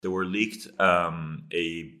there were leaked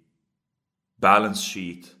a balance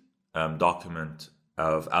sheet document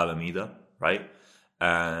of Alameda, right?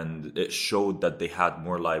 And it showed that they had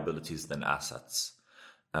more liabilities than assets,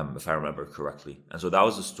 if I remember correctly. And so that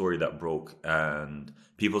was the story that broke, and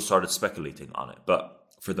people started speculating on it. But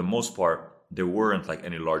for the most part, there weren't like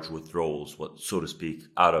any large withdrawals, so to speak,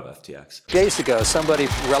 out of FTX. Days ago, somebody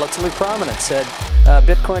relatively prominent said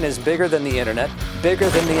Bitcoin is bigger than the internet, bigger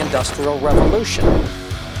than the Industrial Revolution.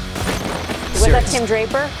 Was that Tim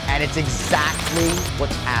Draper? And it's exactly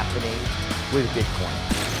what's happening with Bitcoin.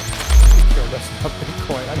 That's not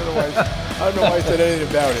Bitcoin. I don't know why I said anything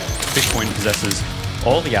about it. Bitcoin possesses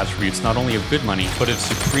all the attributes not only of good money, but of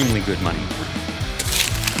supremely good money.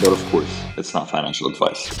 But of course, it's not financial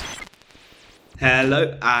advice.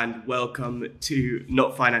 Hello and welcome to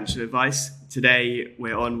Not Financial Advice. Today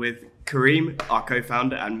we're on with Kareem, our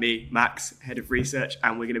co-founder, and me, Max, head of research,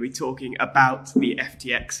 and we're going to be talking about the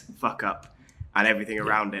FTX fuck-up and everything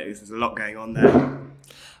around it. There's a lot going on there.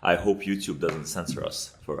 I hope YouTube doesn't censor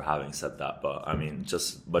us for having said that, but I mean,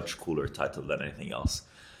 just much cooler title than anything else.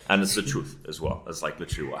 And it's the truth as well. It's like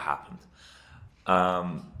literally what happened. Where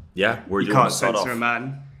do you want to start off?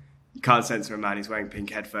 You can't censor a man who's wearing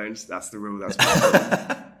pink headphones. That's the rule. That's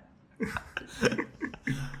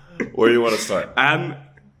Where do you want to start? I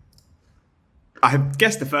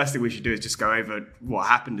guess the first thing we should do is just go over what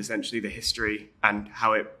happened, essentially, the history and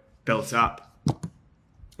how it built up.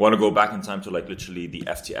 Want to go back in time to like literally the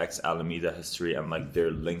FTX Alameda history and like their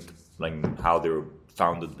link, like how they were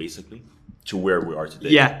founded, basically, to where we are today.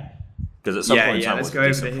 Yeah. Because at some point in time, let's it go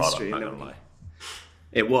was a over the decent history. product, not gonna lie.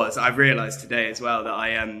 It was. I've realised today as well that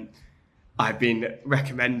I've been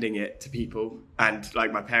recommending it to people, and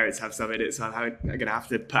like my parents have some in it, so I'm gonna have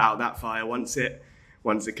to put out that fire once it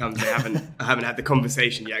comes. I haven't had the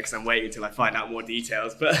conversation yet because I'm waiting till I find out more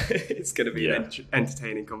details, but it's gonna be an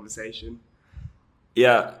entertaining conversation.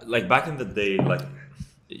 Yeah, like back in the day, like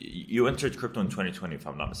you entered crypto in 2020, if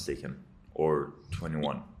I'm not mistaken, or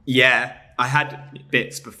 21. Yeah, I had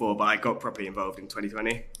bits before, but I got properly involved in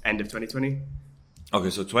 2020, end of 2020. Okay,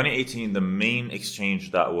 so 2018, the main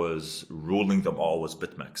exchange that was ruling them all was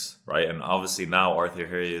BitMEX, right? And obviously now Arthur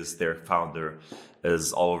Hayes, their founder,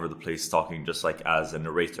 is all over the place talking just like as a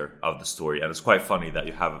narrator of the story. And it's quite funny that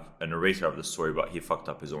you have a narrator of the story, but he fucked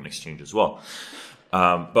up his own exchange as well.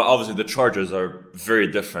 But obviously the charges are very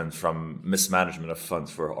different from mismanagement of funds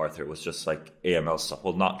for Arthur. It was just like AML stuff.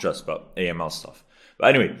 Well, not just, but AML stuff.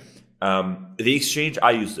 But anyway, the exchange,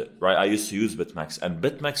 I used it, right? I used to use BitMEX, and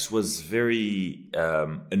BitMEX was very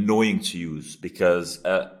annoying to use because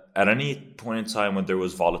at any point in time when there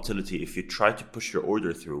was volatility, if you tried to push your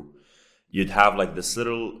order through, you'd have like this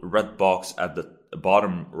little red box at the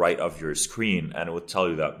bottom right of your screen, and it would tell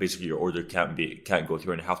you that basically your order can't go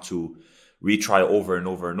through, and you have to retry over and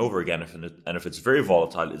over and over again. And if it's very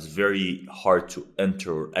volatile, it's very hard to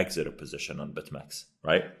enter or exit a position on BitMEX,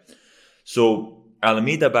 right? So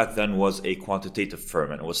Alameda back then was a quantitative firm,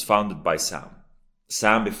 and it was founded by Sam.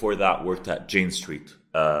 Sam before that worked at Jane Street,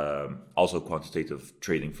 also a quantitative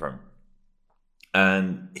trading firm.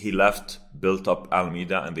 And he left, built up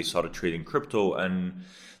Alameda, and they started trading crypto. And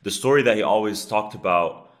the story that he always talked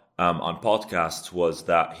about on podcasts was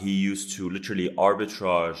that he used to literally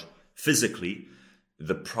arbitrage physically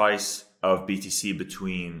the price of BTC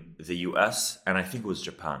between the US and I think it was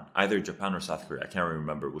Japan, either Japan or South Korea. I can't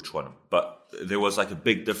remember which one, but there was like a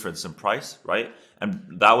big difference in price, right?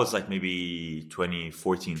 And that was like maybe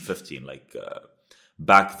 2014, 15. Like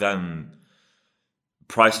back then,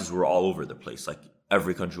 prices were all over the place. Like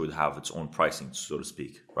every country would have its own pricing, so to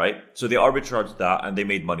speak, right? So they arbitraged that and they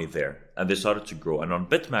made money there and they started to grow. And on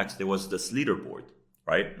BitMEX, there was this leaderboard,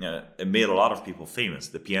 right? It made a lot of people famous,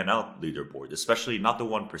 the PNL leaderboard, especially not the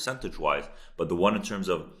one percentage-wise, but the one in terms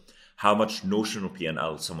of how much notional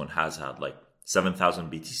PNL someone has had, like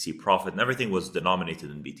 7,000 BTC profit, and everything was denominated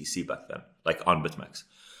in BTC back then, like on BitMEX.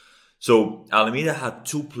 So Alameda had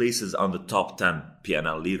 2 places on the top 10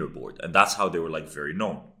 PNL leaderboard, and that's how they were like very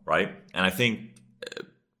known, right? And I think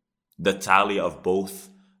the tally of both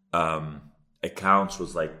accounts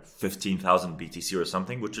was like 15,000 BTC or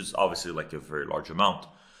something, which is obviously like a very large amount,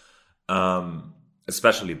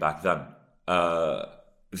 especially back then.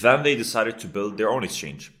 Then they decided to build their own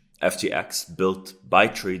exchange, FTX, built by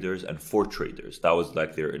traders and for traders. That was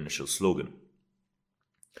like their initial slogan,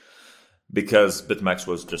 because BitMEX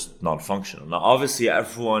was just non-functional. Now, obviously,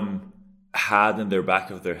 everyone had in their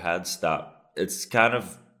back of their heads that it's kind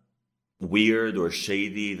of weird or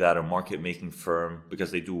shady that a market-making firm,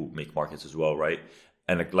 because they do make markets as well, right,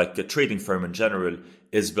 and like a trading firm in general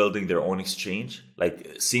is building their own exchange. Like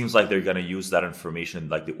it seems like they're going to use that information,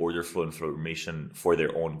 like the order flow information, for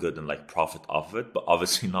their own good and like profit off of it, but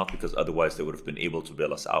obviously not, because otherwise they would have been able to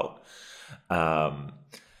bail us out.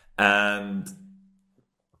 And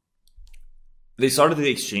they started the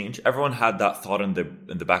exchange. Everyone had that thought in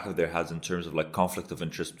the back of their heads in terms of like conflict of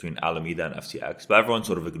interest between Alameda and FTX, but everyone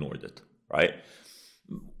sort of ignored it, right?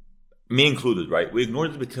 Me included, right? We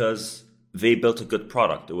ignored it because they built a good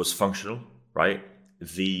product. It was functional, right?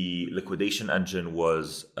 The liquidation engine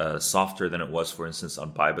was softer than it was, for instance,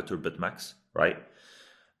 on Bybit or BitMEX, right?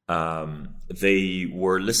 They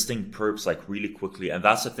were listing perps like really quickly, and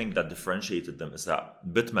that's the thing that differentiated them, is that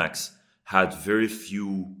BitMEX had very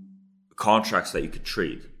few contracts that you could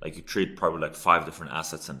trade. Like you trade probably like 5 different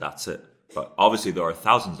assets and that's it. But obviously there are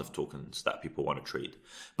thousands of tokens that people want to trade,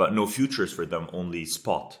 but no futures for them, only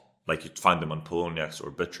spot. Like you'd find them on Poloniex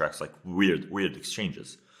or Bittrex, like weird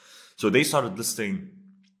exchanges. So they started listing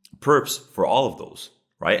perps for all of those,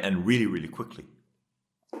 right? And really quickly.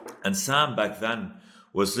 And Sam back then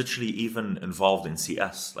was literally even involved in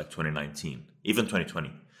CS, like 2019, even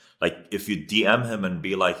 2020. Like if you DM him and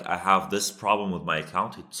be like, I have this problem with my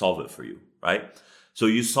account, he'd solve it for you, right? So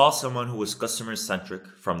you saw someone who was customer centric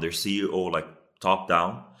from their CEO, like top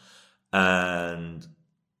down, and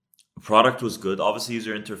product was good. Obviously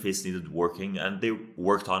user interface needed working, and they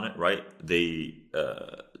worked on it, right? They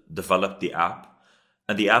developed the app,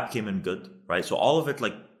 and the app came in good, right? So all of it,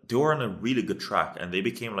 like they were on a really good track, and they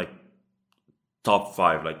became like top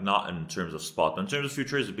 5, like not in terms of spot, but in terms of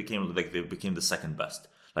futures, it became like they became the second best,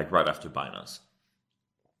 like right after Binance.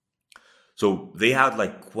 So they had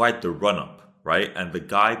like quite the run up, right? And the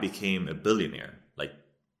guy became a billionaire. Like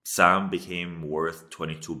Sam became worth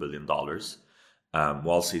 $22 billion,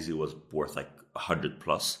 while CZ was worth like 100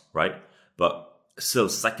 plus, right? But still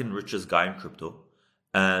second richest guy in crypto.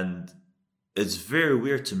 And it's very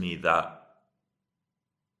weird to me that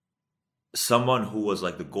someone who was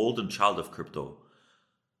like the golden child of crypto,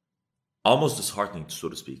 almost disheartening, so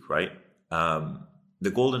to speak, right?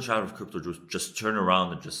 The golden child of crypto just turn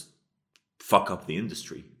around and just fuck up the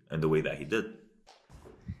industry in the way that he did.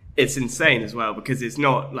 It's insane as well, because it's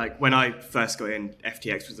not like when I first got in,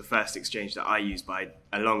 FTX was the first exchange that I used by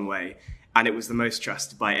a long way, and it was the most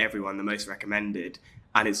trusted by everyone, the most recommended,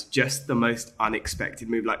 and it's just the most unexpected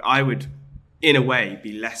move. Like I would, in a way,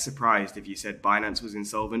 be less surprised if you said Binance was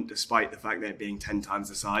insolvent, despite the fact that it being 10 times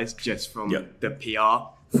the size, just from the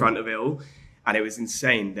PR front of it all. And it was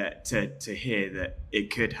insane that to hear that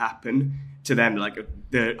it could happen to them. Like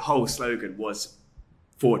the whole slogan was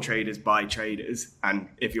for traders by traders, and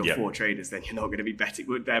if you're for traders, then you're not going to be betting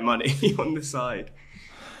with their money on the side,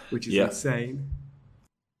 which is insane.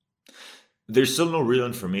 There's still no real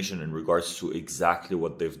information in regards to exactly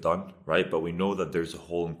what they've done, right? But we know that there's a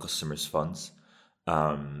hole in customers' funds,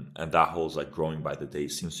 and that hole's like growing by the day.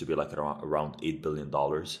 It seems to be like around $8 billion.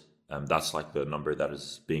 That's like the number that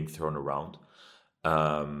is being thrown around.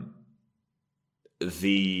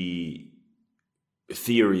 The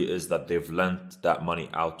theory is that they've lent that money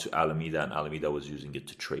out to Alameda, and Alameda was using it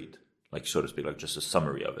to trade, like so to speak, like just a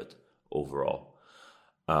summary of it overall.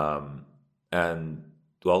 And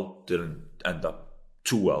well, didn't end up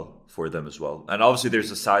too well for them as well. And obviously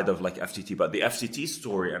there's a side of like FTT, but the FTT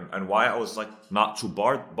story and why I was like not too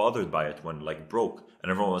bothered by it when like broke,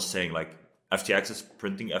 and everyone was saying like FTX is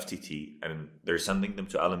printing FTT and they're sending them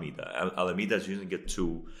to Alameda. Alameda is using it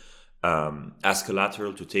to as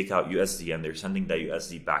collateral to take out USD, and they're sending that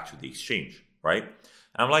USD back to the exchange, right?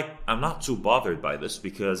 And I'm not too bothered by this,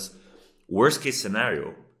 because worst case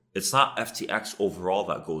scenario, it's not FTX overall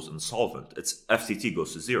that goes insolvent. It's FTT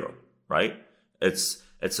goes to zero, right? It's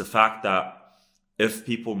a fact that if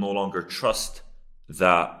people no longer trust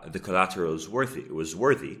that the collateral is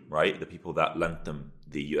worthy, right? The people that lent them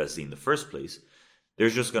the USD in the first place, they're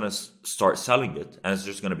just going to start selling it, and it's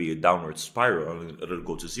just going to be a downward spiral, and it'll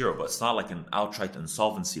go to zero. But it's not like an outright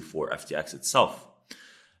insolvency for FTX itself.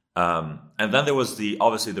 And then there was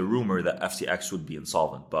obviously the rumor that FTX would be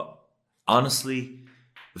insolvent. But honestly,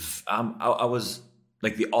 I was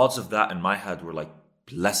like, the odds of that in my head were like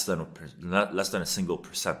less than a single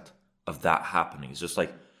percent of that happening. It's just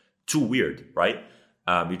like too weird, right?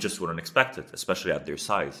 You just wouldn't expect it, especially at their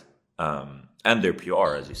size and their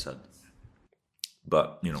PR, as you said.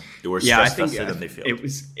 But you know, they were stress tested and they failed.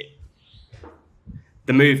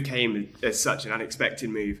 The move came as such an unexpected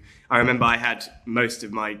move. I remember I had most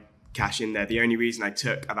of my cash in there. The only reason I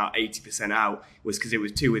took about 80% out was because it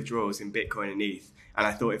was 2 withdrawals in Bitcoin and ETH. And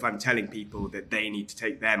I thought, if I'm telling people that they need to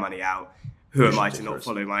take their money out, who am I to not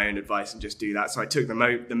follow my own advice and just do that? So I took the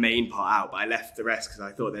main part out, but I left the rest because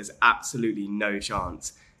I thought there's absolutely no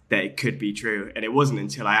chance that it could be true. And it wasn't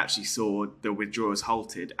until I actually saw the withdrawals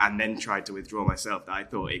halted and then tried to withdraw myself that I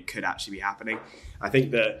thought it could actually be happening. I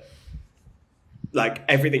think that like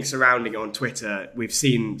everything surrounding on Twitter, we've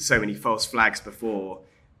seen so many false flags before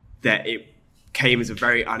that it came as a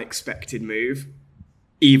very unexpected move,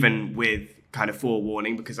 even with kind of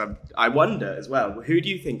forewarning, because I wonder as well, how do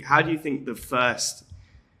you think the first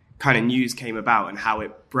kind of news came about and how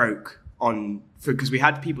it broke on, because we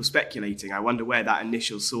had people speculating. I wonder where that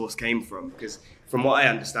initial source came from, because from what I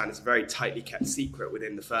understand, it's a very tightly kept secret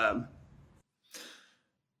within the firm.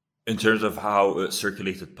 In terms of how it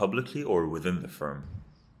circulated publicly or within the firm?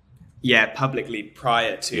 Yeah, publicly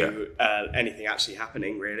prior to anything actually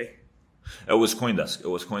happening, really. It was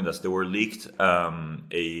CoinDesk. They were leaked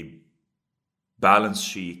a balance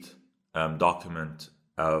sheet document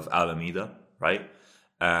of Alameda, right?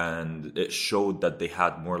 And it showed that they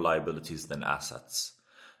had more liabilities than assets,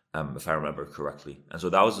 if I remember correctly. And so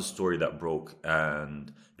that was the story that broke,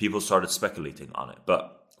 and people started speculating on it.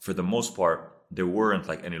 But for the most part, there weren't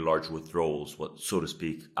like any large withdrawals, so to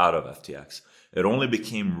speak, out of FTX. It only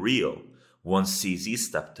became real once CZ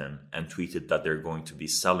stepped in and tweeted that they're going to be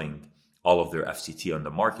selling all of their FTT on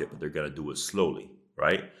the market, but they're going to do it slowly,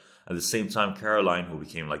 right? At the same time, Caroline, who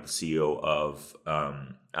became like the CEO of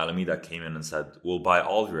Alameda, came in and said, we'll buy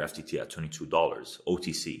all of your FTT at $22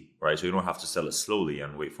 OTC, right? So you don't have to sell it slowly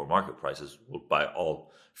and wait for market prices. We'll buy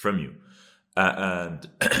all from you. And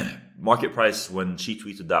market price, when she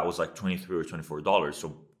tweeted that, was like $23 or $24.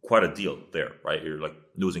 So quite a deal there, right? You're like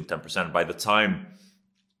losing 10%. By the time,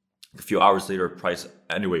 a few hours later, price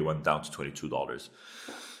anyway went down to $22.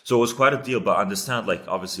 So it was quite a deal, but I understand like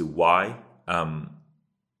obviously why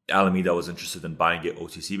Alameda was interested in buying it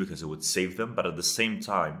OTC, because it would save them. But at the same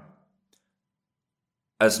time,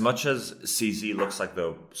 as much as CZ looks like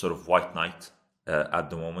the sort of white knight at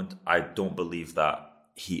the moment, I don't believe that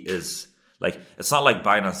he is. Like, it's not like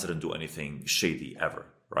Binance didn't do anything shady ever,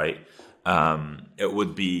 right? It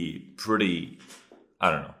would be pretty, I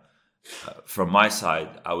don't know. From my side,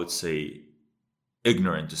 I would say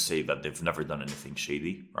ignorant to say that they've never done anything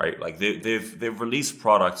shady, right? Like they've released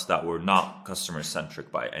products that were not customer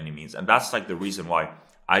centric by any means, and that's like the reason why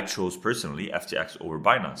I chose personally FTX over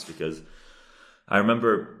Binance, because I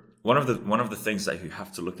remember one of the things that you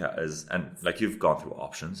have to look at is, and like you've gone through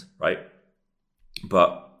options, right?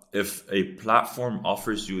 But if a platform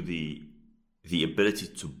offers you the ability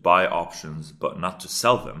to buy options but not to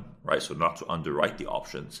sell them, right? So not to underwrite the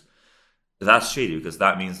options, that's shady, because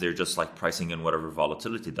that means they're just like pricing in whatever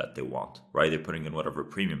volatility that they want, right? They're putting in whatever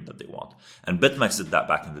premium that they want. And BitMEX did that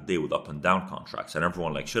back in the day with up and down contracts, and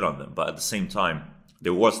everyone like shit on them. But at the same time,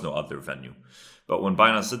 there was no other venue. But when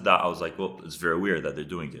Binance did that, I was like, well, it's very weird that they're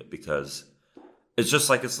doing it, because it's just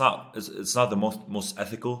like it's not the most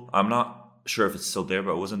ethical. I'm not sure if it's still there,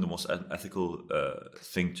 but it wasn't the most ethical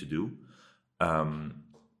thing to do.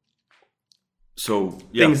 So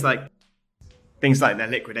yeah. Things like their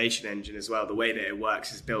liquidation engine as well, the way that it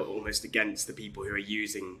works is built almost against the people who are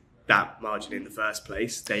using that margin in the first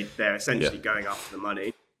place. They're essentially going after the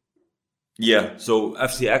money. Yeah, so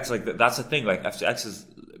FTX, like that's the thing. Like FTX is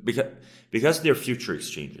because they're future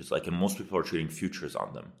exchanges, like, and most people are trading futures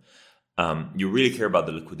on them. You really care about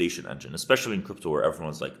the liquidation engine, especially in crypto where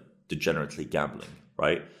everyone's like degenerately gambling,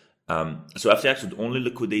 right? So FTX would only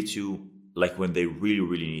liquidate you like when they really,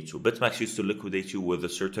 really need to. BitMEX used to liquidate you with a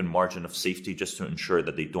certain margin of safety just to ensure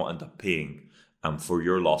that they don't end up paying for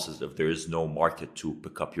your losses if there is no market to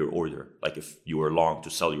pick up your order. Like if you were long to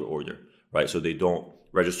sell your order, right? So they don't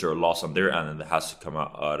register a loss on their end, and it has to come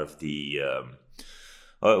out of the,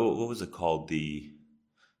 what was it called? The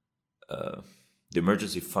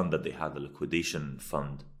emergency fund that they had, the liquidation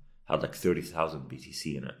fund, had like 30,000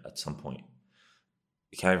 BTC in it at some point.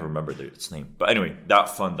 I can't even remember its name. But anyway, that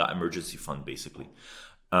fund, that emergency fund, basically.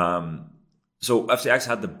 So FTX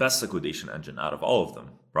had the best liquidation engine out of all of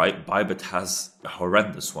them, right? Bybit has a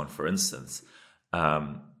horrendous one, for instance.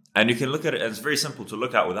 And you can look at it, and it's very simple to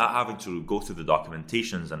look at without having to go through the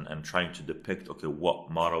documentations and trying to depict, okay,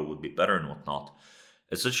 what model would be better and what not.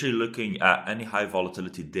 Essentially looking at any high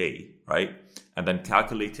volatility day, right? And then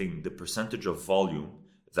calculating the percentage of volume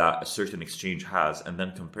that a certain exchange has, and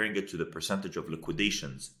then comparing it to the percentage of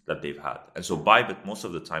liquidations that they've had. And so Bybit, most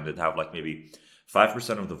of the time, they'd have like maybe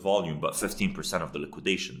 5% of the volume, but 15% of the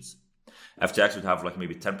liquidations. FTX would have like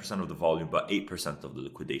maybe 10% of the volume, but 8% of the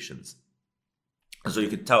liquidations. And so you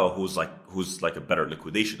could tell who's like a better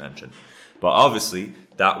liquidation engine. But obviously,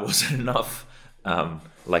 that wasn't enough,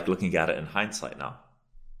 like looking at it in hindsight now.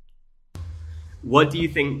 What do you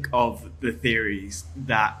think of the theories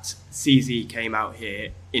that CZ came out here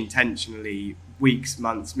intentionally weeks,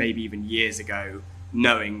 months, maybe even years ago,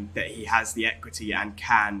 knowing that he has the equity and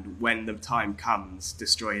can, when the time comes,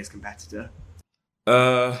 destroy his competitor?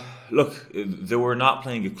 Look, they were not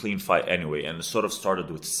playing a clean fight anyway, and it sort of started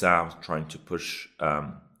with Sam trying to push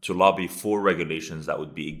to lobby for regulations that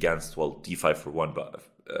would be against, well, DeFi for one, but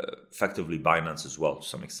effectively Binance as well to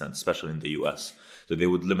some extent, especially in the US. So they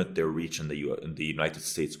would limit their reach in the United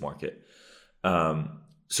States market.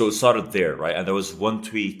 So it started there, right? And there was one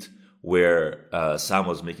tweet where Sam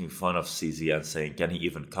was making fun of CZ and saying, can he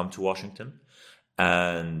even come to Washington?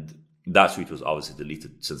 And that tweet was obviously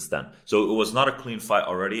deleted since then. So it was not a clean fight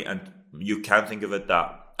already. And you can think of it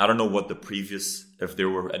that, I don't know what if there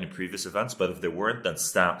were any previous events, but if there weren't, then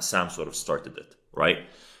Sam sort of started it, right?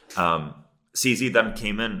 CZ then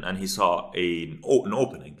came in and he saw an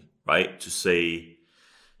opening, right? To say,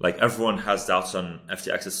 like, everyone has doubts on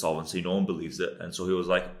FTX's solvency, no one believes it. And so he was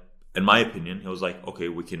like, in my opinion, he was like, okay,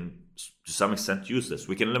 we can to some extent use this.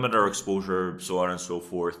 We can limit our exposure, so on and so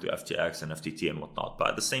forth, to FTX and FTT and whatnot. But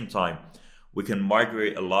at the same time, we can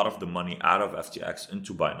migrate a lot of the money out of FTX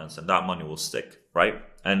into Binance, and that money will stick, right?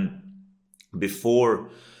 And before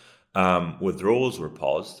withdrawals were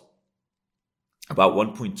paused, about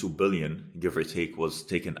 1.2 billion, give or take, was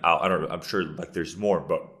taken out. I don't know, I'm sure like there's more,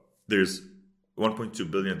 but there's 1.2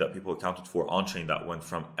 billion that people accounted for on-chain that went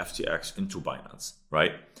from FTX into Binance,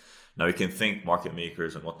 right? Now you can think market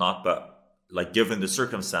makers and whatnot, but like given the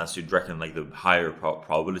circumstance, you'd reckon like the higher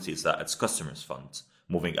probability is that it's customers' funds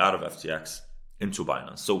moving out of FTX into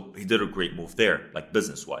Binance. So he did a great move there, like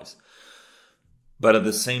business-wise. But at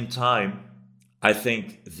the same time, I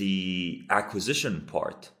think the acquisition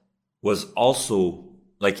part was also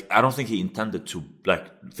like, I don't think he intended to,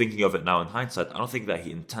 like, thinking of it now in hindsight, I don't think that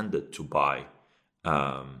he intended to buy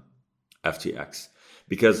FTX,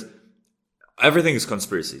 because everything is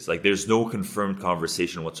conspiracies. Like, there's no confirmed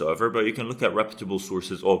conversation whatsoever, but you can look at reputable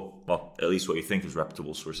sources, or well, at least what you think is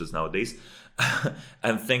reputable sources nowadays,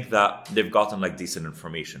 and think that they've gotten like decent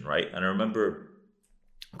information, right? And I remember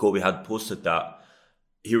Kobe had posted that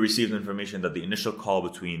he received information that the initial call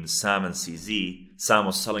between Sam and CZ, Sam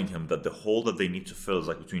was telling him that the hole that they need to fill is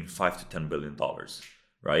like between $5 to $10 billion,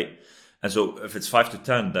 right? And so if it's 5 to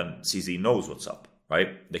 10, then CZ knows what's up,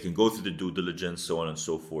 right? They can go through the due diligence, so on and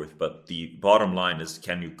so forth. But the bottom line is,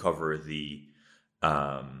 can you cover the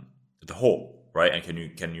hole, right? And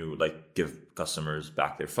can you like give customers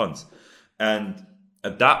back their funds? And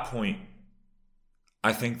at that point,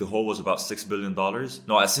 I think the hole was about $6 billion.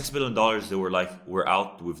 No, at $6 billion, they were like, we're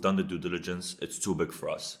out, we've done the due diligence, it's too big for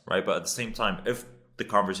us, right? But at the same time, if the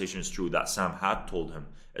conversation is true that Sam had told him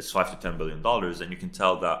it's $5 to $10 billion, then you can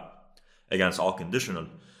tell that, again, it's all conditional.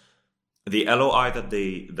 The LOI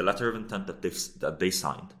the letter of intent that they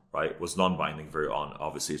signed, right, was non-binding.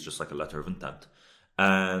 Obviously, it's just like a letter of intent,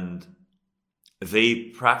 and they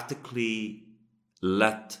practically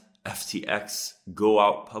let FTX go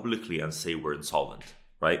out publicly and say we're insolvent,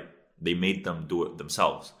 right? They made them do it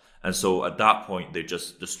themselves, and so at that point, they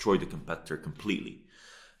just destroyed the competitor completely.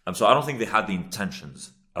 So I don't think they had the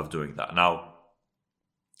intentions of doing that. Now,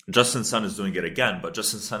 Justin Sun is doing it again, but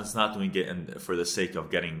Justin Sun is not doing it for the sake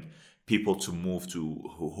of getting people to move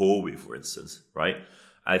to Huobi, for instance, right?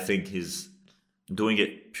 I think he's doing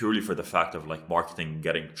it purely for the fact of like marketing,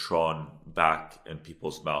 getting Tron back in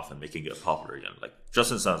people's mouth and making it popular again. Like,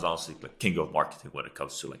 Justin Sun is honestly like king of marketing when it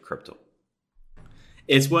comes to like crypto.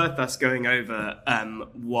 It's worth us going over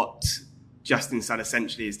what Justin Sun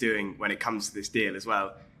essentially is doing when it comes to this deal as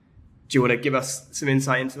well. Do you want to give us some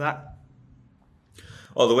insight into that?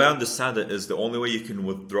 Well, the way I understand it is the only way you can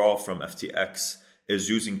withdraw from FTX is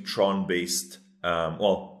using Tron-based,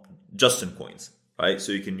 Justin coins, right?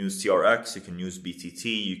 So you can use TRX, you can use BTT,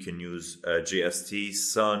 you can use JST,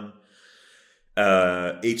 Sun,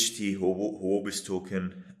 HT, Huobi's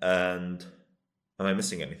token, and am I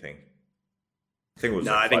missing anything? I think it was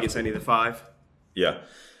I think it's only the 5. Yeah.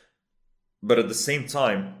 But at the same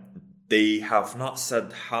time, they have not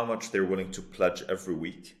said how much they're willing to pledge every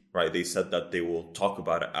week, right? They said that they will talk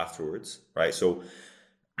about it afterwards, right? So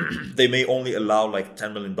they may only allow like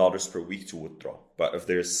 $10 million per week to withdraw. But if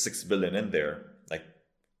there's $6 billion in there, like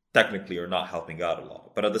technically you're not helping out a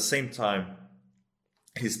lot. But at the same time,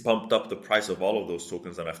 he's pumped up the price of all of those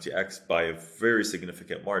tokens on FTX by a very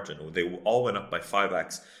significant margin. They all went up by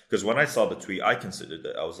 5x. Because when I saw the tweet, I considered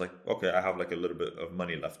it. I was like, okay, I have like a little bit of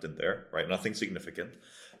money left in there, right? Nothing significant.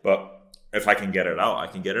 But if I can get it out, I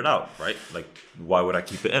can get it out, right? Like, why would I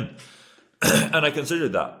keep it in? And I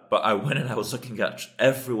considered that. But I went and I was looking at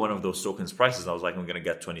every one of those tokens' prices. I was like, I'm going to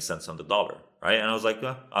get 20 cents on the dollar, right? And I was like,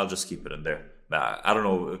 I'll just keep it in there. I don't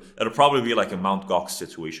know. It'll probably be like a Mt. Gox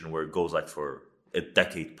situation where it goes like for a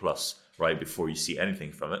decade plus, right, before you see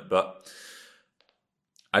anything from it. But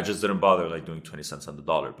I just didn't bother like doing 20 cents on the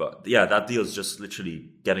dollar. But yeah, that deal is just literally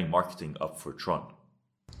getting marketing up for Tron.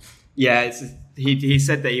 Yeah, he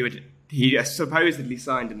said that he supposedly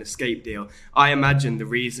signed an escape deal. I imagine the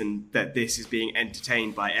reason that this is being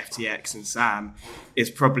entertained by FTX and Sam is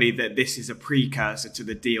probably that this is a precursor to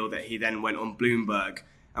the deal that he then went on Bloomberg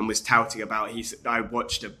and was touting about. I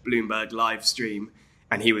watched a Bloomberg live stream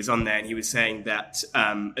and he was on there and he was saying that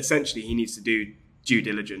essentially he needs to do due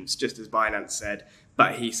diligence, just as Binance said.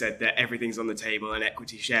 But he said that everything's on the table and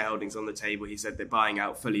equity shareholding's on the table. He said that buying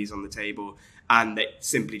out fully is on the table and that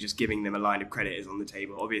simply just giving them a line of credit is on the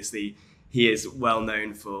table. Obviously, he is well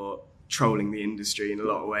known for trolling the industry in a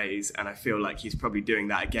lot of ways. And I feel like he's probably doing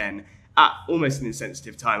that again at almost an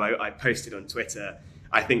insensitive time. I posted on Twitter,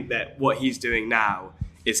 I think that what he's doing now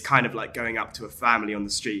is kind of like going up to a family on the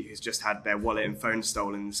street who's just had their wallet and phone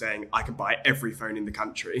stolen and saying, I can buy every phone in the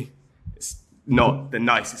country. It's not the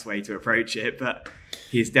nicest way to approach it, but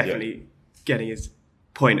he's definitely getting his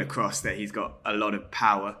point across that he's got a lot of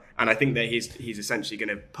power. And I think that he's essentially going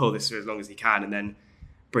to pull this through as long as he can and then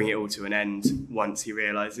bring it all to an end once he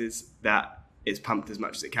realizes that it's pumped as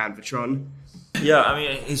much as it can for Tron. Yeah, I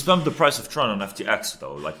mean, he's pumped the price of Tron on FTX,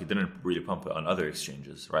 though. Like, he didn't really pump it on other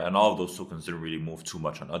exchanges, right? And all of those tokens didn't really move too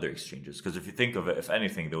much on other exchanges. Because if you think of it, if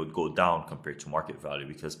anything, they would go down compared to market value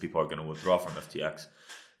because people are going to withdraw from FTX,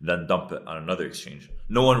 then dump it on another exchange.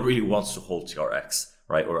 No one really wants to hold TRX,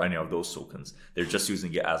 right? Or any of those tokens. They're just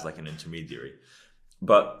using it as like an intermediary.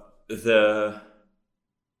 But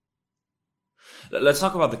let's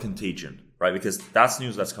talk about the contagion, right? Because that's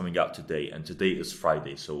news that's coming out today. And today is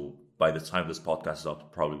Friday. So by the time this podcast is out, it'll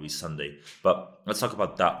probably be Sunday. But let's talk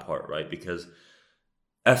about that part, right? Because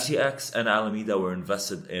FTX and Alameda were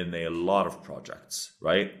invested in a lot of projects,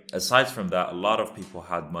 right? Aside from that, a lot of people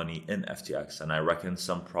had money in FTX. And I reckon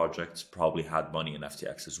some projects probably had money in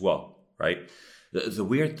FTX as well, right? The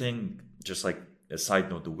weird thing, just like a side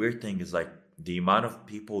note, the weird thing is like the amount of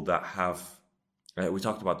people that have, we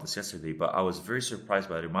talked about this yesterday, but I was very surprised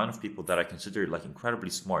by the amount of people that I considered like incredibly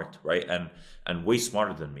smart, right? And way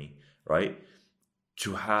smarter than me, right?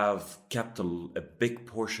 To have kept a big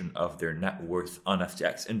portion of their net worth on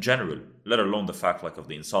FTX in general, let alone the fact like of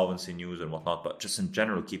the insolvency news and whatnot, but just in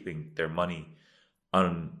general, keeping their money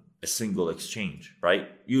on a single exchange, right?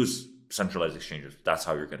 Use centralized exchanges. That's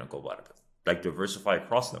how you're going to go about it. Like diversify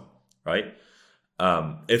across them, right?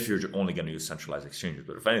 If you're only going to use centralized exchanges.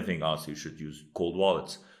 But if anything, honestly, you should use cold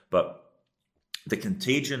wallets. But the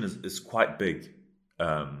contagion is quite big,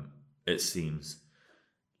 it seems.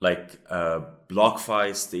 Like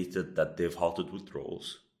BlockFi stated that they've halted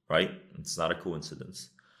withdrawals, right? It's not a coincidence.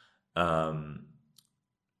 Ren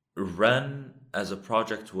as a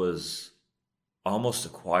project was almost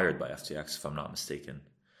acquired by FTX, if I'm not mistaken.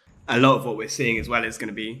 A lot of what we're seeing as well is going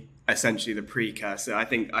to be essentially the precursor. I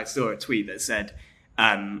think I saw a tweet that said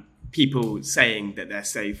people saying that they're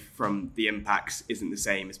safe from the impacts isn't the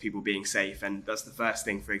same as people being safe. And that's the first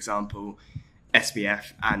thing, for example,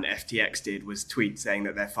 SBF and FTX did was tweet saying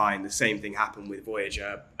that they're fine. The same thing happened with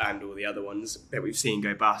Voyager and all the other ones that we've seen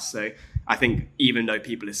go bust. So I think even though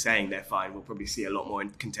people are saying they're fine, we'll probably see a lot more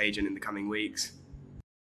contagion in the coming weeks.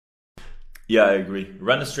 Yeah, I agree.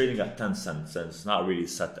 Ren is trading at 10 cents and it's not really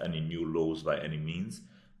set any new lows by any means.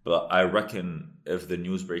 But I reckon if the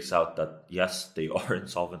news breaks out that, yes, they are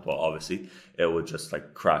insolvent, well, obviously, it would just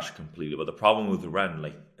like crash completely. But the problem with Ren,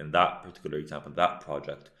 like in that particular example, that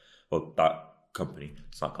project, well, that company,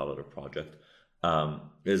 let's not call it a project,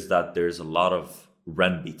 is that there's a lot of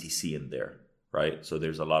Ren BTC in there, right? So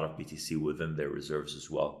there's a lot of BTC within their reserves as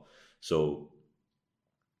well. So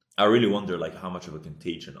I really wonder like how much of a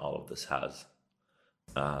contagion all of this has.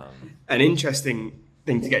 An interesting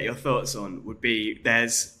thing to get your thoughts on would be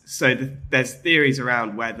there's theories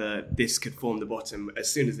around whether this could form the bottom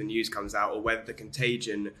as soon as the news comes out, or whether the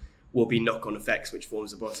contagion will be knock-on effects which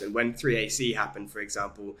forms the bottom. When 3AC happened, for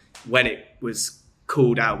example, when it was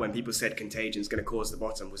called out, when people said contagion is going to cause the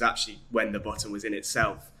bottom, was actually when the bottom was in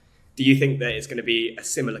itself. Do you think that it's going to be a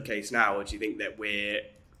similar case now, or do you think that we're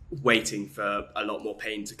waiting for a lot more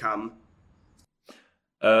pain to come?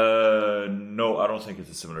 No, I don't think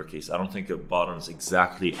it's a similar case. I don't think it bottoms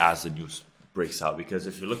exactly as the news breaks out, because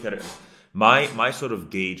if you look at it, my sort of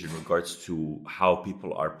gauge in regards to how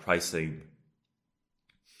people are pricing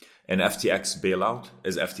an FTX bailout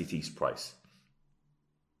is FTT's price.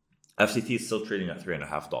 FTT is still trading at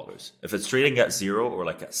 $3.50. If it's trading at zero or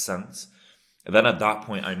like at cents, and then at that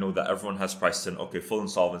point, I know that everyone has priced in, okay, full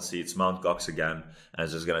insolvency, it's Mt. Gox again, and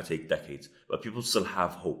it's just going to take decades. But people still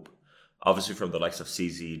have hope obviously from the likes of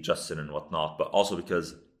CZ, Justin, and whatnot, but also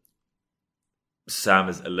because Sam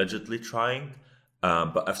is allegedly trying,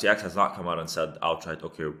 but FTX has not come out and said outright,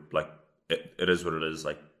 okay, like it is what it is,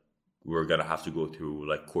 like we're gonna have to go through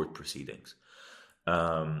like court proceedings.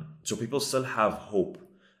 So people still have hope,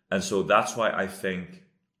 and so that's why I think,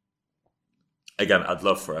 again, I'd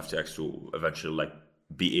love for FTX to eventually like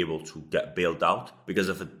be able to get bailed out, because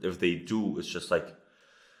if they do, it's just like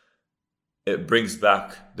it brings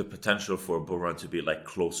back the potential for a bull run to be like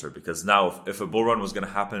closer, because now if a bull run was going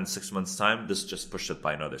to happen in 6 months' time, this just pushed it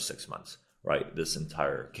by another 6 months, right? This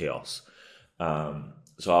entire chaos.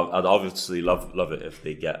 So I'd obviously love it if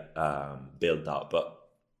they get bailed out, but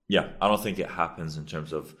yeah, I don't think it happens in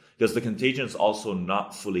terms of, because the contagion is also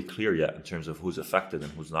not fully clear yet in terms of who's affected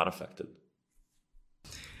and who's not affected.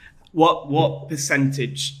 What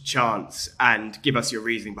percentage chance, and give us your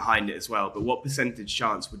reasoning behind it as well, but what percentage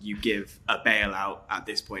chance would you give a bailout at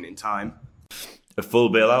this point in time? A full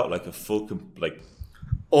bailout, like a full,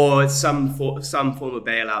 or some form of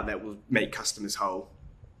bailout that will make customers whole?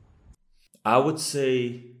 I would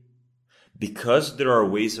say, because there are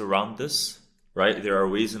ways around this, right? There are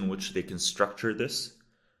ways in which they can structure this.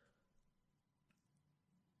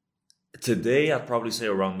 Today, I'd probably say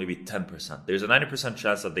around maybe 10%. There's a 90%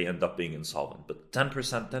 chance that they end up being insolvent, but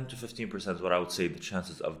 10% to 15% is what I would say the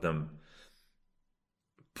chances of them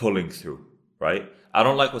pulling through, right? I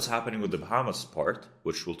don't like what's happening with the Bahamas part,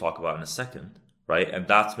 which we'll talk about in a second, right? And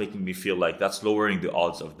that's making me feel like that's lowering the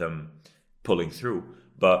odds of them pulling through.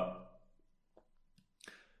 But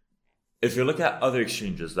if you look at other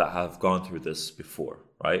exchanges that have gone through this before,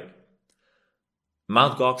 right?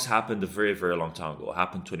 Mt. Gox happened a very, very long time ago. It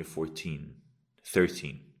happened 2014,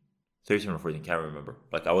 13 or 14, can't remember.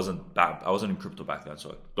 Like I wasn't in crypto back then,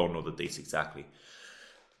 so I don't know the dates exactly.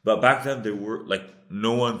 But back then, they were like,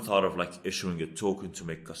 no one thought of like issuing a token to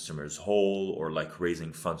make customers whole, or like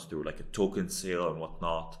raising funds through like a token sale and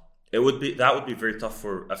whatnot. That would be very tough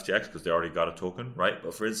for FTX because they already got a token, right?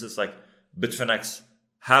 But for instance, like Bitfinex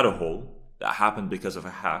had a hole that happened because of a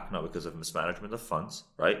hack, not because of mismanagement of funds,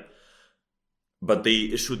 right? But they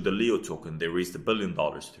issued the Leo token. They raised $1 billion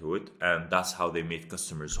through it, and that's how they made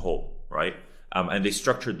customers whole, right? And they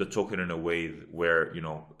structured the token in a way where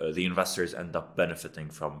the investors end up benefiting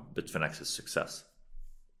from Bitfinex's success.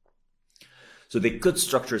 So they could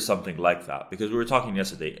structure something like that, because we were talking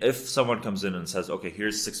yesterday. If someone comes in and says, "Okay,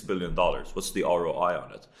 here's $6 billion. What's the ROI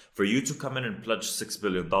on it?" For you to come in and pledge $6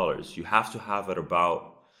 billion, you have to have at about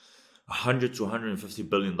 $100 to $150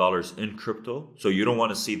 billion in crypto. So you don't want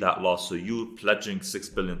to see that loss. So you pledging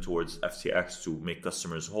 $6 billion towards FTX to make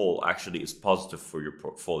customers whole actually is positive for your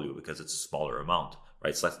portfolio, because it's a smaller amount, right?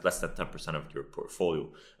 It's less than 10% of your portfolio.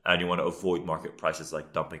 And you want to avoid market prices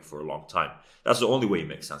like dumping for a long time. That's the only way it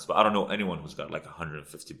makes sense. But I don't know anyone who's got like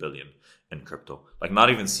 150 billion in crypto. Like not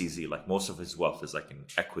even CZ, like most of his wealth is like in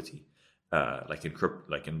equity, like in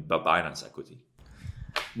Binance equity.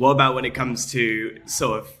 What about when it comes to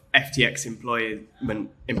sort of FTX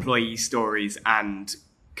employee stories, and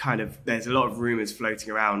kind of there's a lot of rumors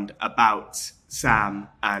floating around about Sam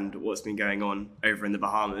and what's been going on over in the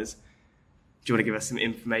Bahamas? Do you want to give us some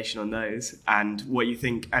information on those and what you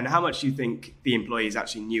think, and how much you think the employees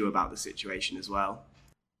actually knew about the situation as well?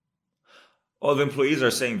 Well, the employees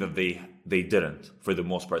are saying that they didn't, for the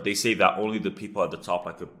most part. They say that only the people at the top,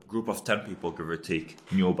 like a group of 10 people, give or take,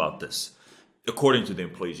 knew about this. According to the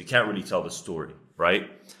employees, you can't really tell the story,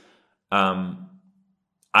 right?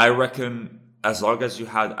 I reckon as long as you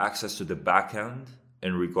had access to the back end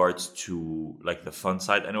in regards to like the fund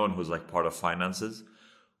side, anyone who's like part of finances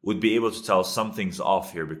would be able to tell something's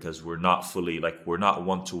off here, because we're not fully, like we're not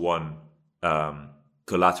one-to-one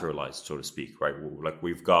collateralized, so to speak, right? Like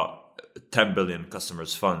we've got 10 billion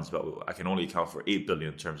customers' funds, but I can only account for 8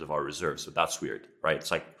 billion in terms of our reserves. So that's weird, right?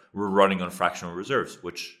 It's like we're running on fractional reserves,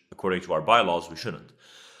 which according to our bylaws, we shouldn't.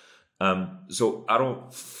 So I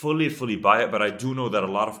don't fully buy it, but I do know that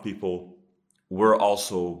a lot of people were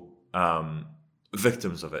also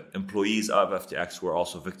victims of it. Employees of FTX were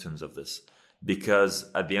also victims of this,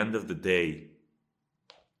 because at the end of the day,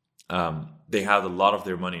 they had a lot of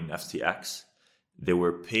their money in FTX. They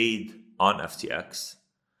were paid on FTX,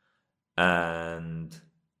 and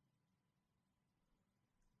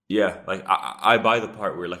yeah, like I buy the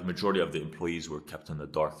part where like majority of the employees were kept in the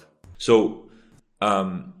dark. So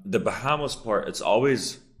the Bahamas part, it's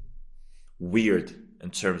always weird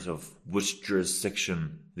in terms of which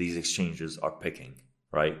jurisdiction these exchanges are picking,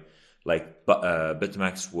 right? Like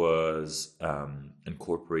BitMEX was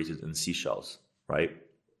incorporated in Seychelles, right?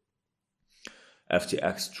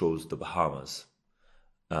 FTX chose the Bahamas.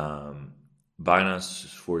 Binance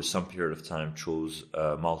for some period of time chose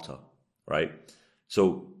Malta. right?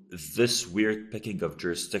 So this weird picking of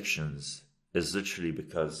jurisdictions is literally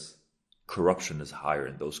because corruption is higher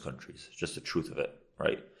in those countries. It's just the truth of it,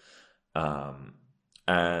 right?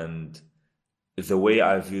 And the way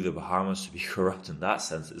I view the Bahamas to be corrupt in that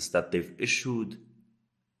sense is that they've issued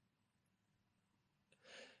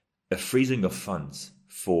a freezing of funds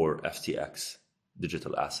for FTX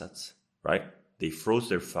digital assets, right? They froze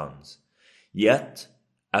their funds, yet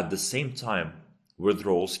at the same time,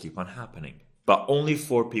 withdrawals keep on happening, but only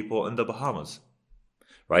for people in the Bahamas,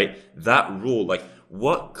 right? That rule, like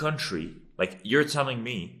what country, like you're telling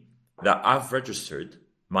me that I've registered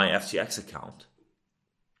my FTX account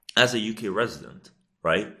as a UK resident,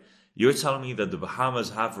 right? You're telling me that the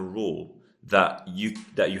Bahamas have a rule that you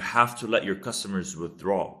have to let your customers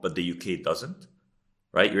withdraw, but the UK doesn't,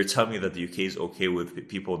 right? You're telling me that the UK is okay with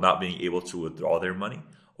people not being able to withdraw their money?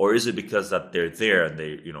 Or is it because that they're there and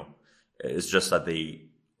they, it's just that they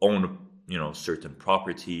own, certain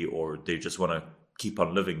property, or they just want to keep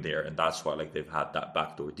on living there, and that's why like they've had that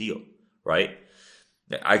backdoor deal, right?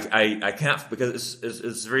 I can't, because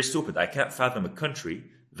it's very stupid. I can't fathom a country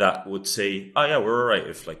that would say, oh yeah, we're all right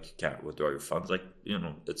if like you can't withdraw your funds. Like,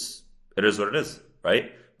 it is what it is,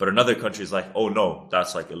 right? But another country is like, oh no,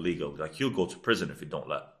 that's like illegal. Like you'll go to prison if you don't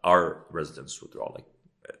let our residents withdraw. Like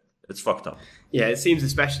it's fucked up. Yeah, it seems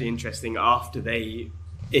especially interesting after they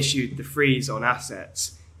issued the freeze on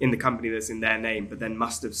assets in the company that's in their name, but then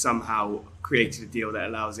must have somehow created a deal that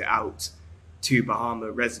allows it out to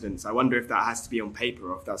Bahama residents. I wonder if that has to be on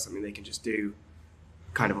paper or if that's something they can just do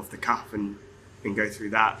kind of off the cuff and go through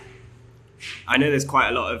that. I know there's quite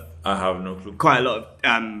a lot of... I have no clue. Quite a lot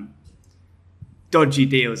of dodgy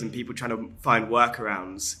deals and people trying to find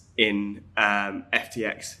workarounds in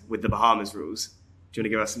FTX with the Bahamas rules. Do you want to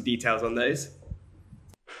give us some details on those?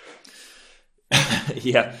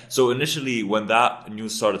 Yeah. So initially, when that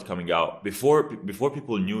news started coming out, before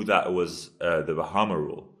people knew that it was the Bahama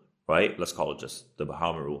rule, right? Let's call it just the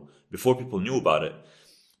Bahama rule. Before people knew about it,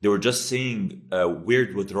 they were just seeing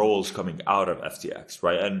weird withdrawals coming out of FTX,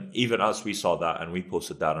 right? And even us, we saw that, and we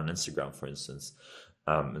posted that on Instagram, for instance,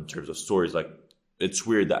 in terms of stories. Like, it's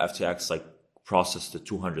weird that FTX like processed a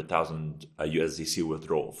 200,000 USDC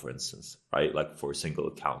withdrawal, for instance, right? Like for a single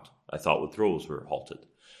account. I thought withdrawals were halted.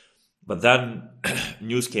 But then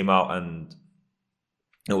news came out and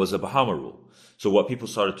it was a Bahama rule. So what people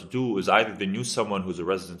started to do is either they knew someone who's a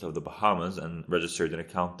resident of the Bahamas and registered an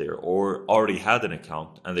account there, or already had an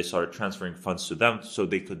account and they started transferring funds to them so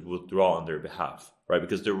they could withdraw on their behalf, right?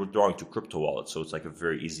 Because they're withdrawing to crypto wallets. So it's like a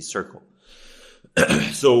very easy circle.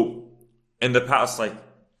 So in the past, like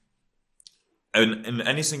in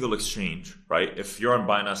any single exchange, right? If you're on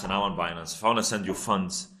Binance and I'm on Binance, if I want to send you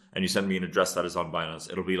funds and you send me an address that is on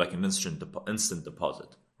Binance, it'll be like an instant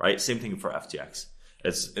deposit, right? Same thing for FTX.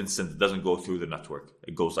 It's instant. It doesn't go through the network.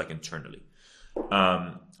 It goes like internally.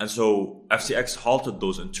 And so FTX halted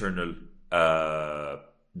those internal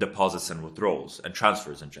deposits and withdrawals and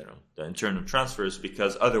transfers in general. The internal transfers,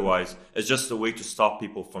 because otherwise it's just a way to stop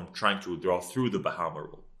people from trying to withdraw through the Bahama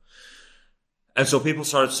rule. And so people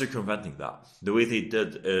started circumventing that. The way they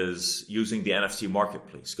did is using the NFT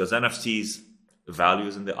marketplace, because NFTs value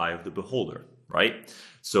is in the eye of the beholder, right?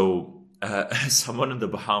 So someone in the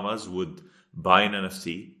Bahamas would buy an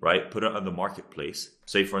NFT, right? Put it on the marketplace.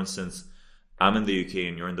 Say, for instance, I'm in the UK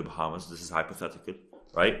and you're in the Bahamas. This is hypothetical,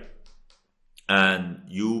 right? And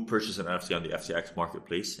you purchase an NFT on the FTX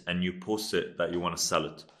marketplace and you post it that you want to sell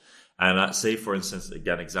it. And say, for instance,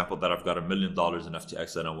 again, example that I've got $1 million in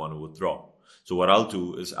FTX that I want to withdraw. So what I'll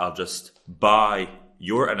do is I'll just buy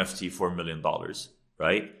your NFT for $1 million,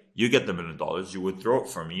 right? You get the $1 million, you withdraw it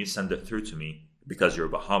from me, you send it through to me because you're a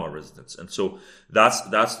Bahama resident. And so that's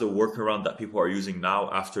the workaround that people are using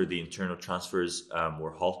now after the internal transfers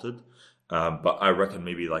were halted. But I reckon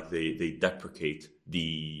maybe like they deprecate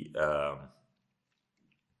the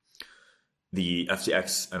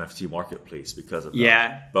FTX NFT marketplace because of that.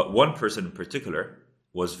 Yeah. But one person in particular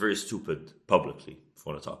was very stupid publicly, if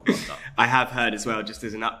you want to talk about that. I have heard as well, just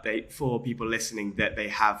as an update for people listening, that they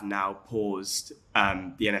have now paused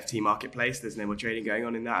the NFT marketplace. There's no more trading going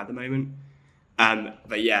on in that at the moment.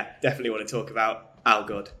 But yeah, definitely want to talk about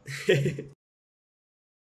Algod.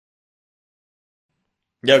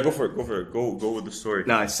 Yeah, go for it. Go with the story.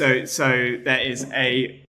 No, so there is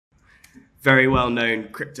a very well-known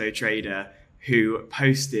crypto trader who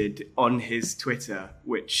posted on his Twitter,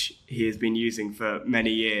 which he has been using for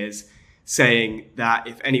many years, saying that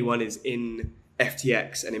if anyone is in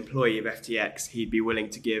FTX, an employee of FTX, he'd be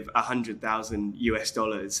willing to give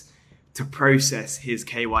 $100,000 to process his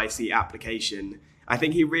KYC application. I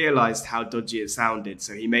think he realized how dodgy it sounded,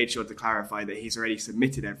 so he made sure to clarify that he's already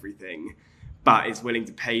submitted everything. but is willing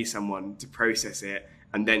to pay someone to process it,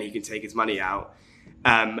 and then he can take his money out.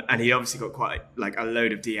 And he obviously got quite like a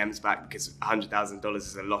load of DMs back, because $100,000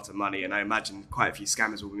 is a lot of money, and I imagine quite a few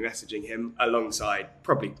scammers will be messaging him alongside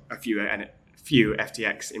probably a few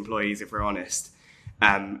FTX employees, if we're honest.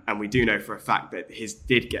 And we do know for a fact that his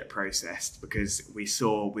did get processed, because we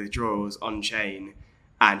saw withdrawals on chain,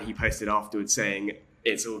 and he posted afterwards saying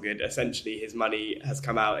it's all good. Essentially, his money has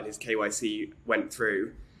come out and his KYC went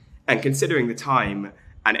through. And considering the time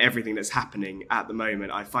and everything that's happening at the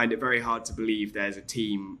moment, I find it very hard to believe there's a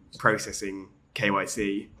team processing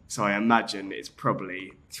KYC. So I imagine it's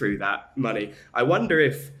probably through that money. I wonder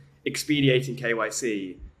if expediting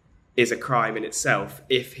KYC is a crime in itself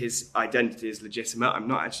if his identity is legitimate. I'm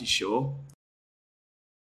not actually sure.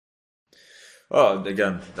 Well,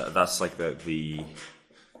 again, that's like the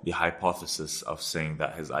hypothesis of saying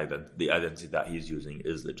that the identity that he's using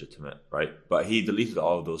is legitimate, right? But he deleted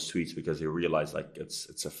all of those tweets because he realized like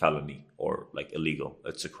it's a felony or like illegal.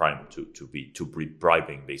 It's a crime to be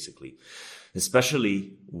bribing, basically.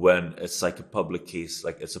 Especially when it's like a public case,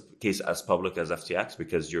 like it's a case as public as FTX,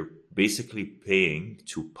 because you're basically paying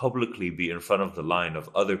to publicly be in front of the line of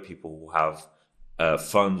other people who have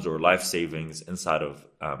funds or life savings inside of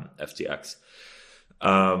FTX.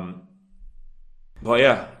 But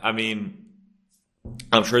yeah, I mean,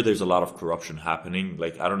 I'm sure there's a lot of corruption happening.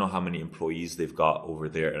 Like, I don't know how many employees they've got over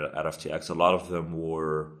there at FTX. A lot of them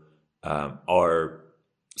are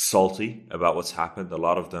salty about what's happened. A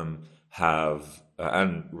lot of them have,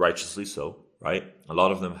 and righteously so, right? A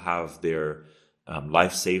lot of them have their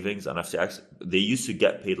life savings on FTX. They used to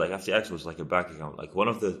get paid, like FTX was like a bank account. Like, one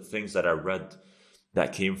of the things that I read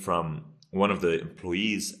that came from one of the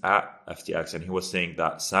employees at FTX, and he was saying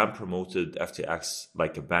that Sam promoted FTX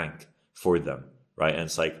like a bank for them, right? And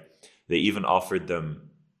it's like they even offered them,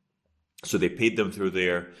 so they paid them through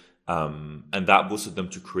there, and that boosted them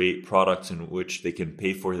to create products in which they can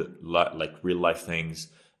pay for like real life things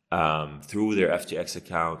through their FTX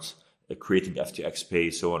accounts, creating FTX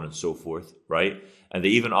Pay, so on and so forth, right? And they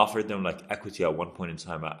even offered them like equity at one point in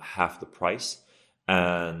time at half the price,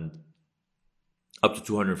 and up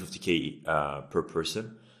to 250K per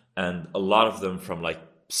person. And a lot of them from like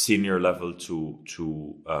senior level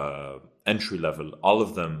to entry level, all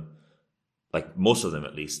of them, like most of them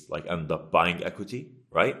at least, like end up buying equity,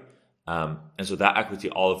 right? And so that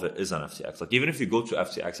equity, all of it is on FTX. Like, even if you go to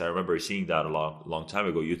FTX, I remember seeing that a long time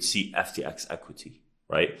ago, you'd see FTX equity,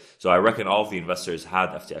 right? So I reckon all of the investors had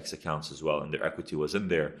FTX accounts as well, and their equity was in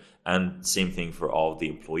there. And same thing for all of the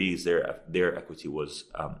employees, their equity was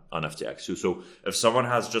on FTX too. So if someone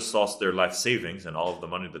has just lost their life savings and all of the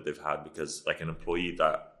money that they've had, because like an employee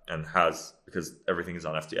because everything is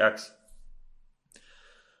on FTX,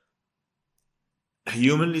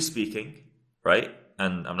 humanly speaking, right?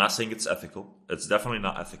 And I'm not saying it's ethical. It's definitely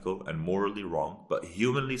not ethical and morally wrong. But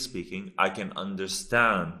humanly speaking, I can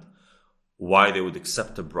understand why they would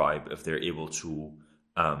accept a bribe if they're able to,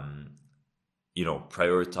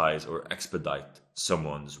 prioritize or expedite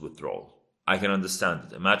someone's withdrawal. I can understand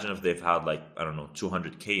it. Imagine if they've had like, I don't know,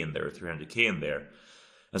 200K in there or 300K in there,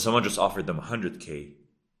 and someone just offered them 100K.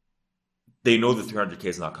 They know the 300K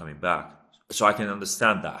is not coming back. So I can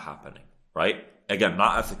understand that happening, right? Again,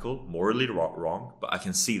 not ethical, morally wrong, but I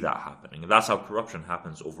can see that happening. And that's how corruption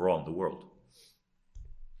happens overall in the world.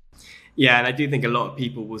 Yeah, and I do think a lot of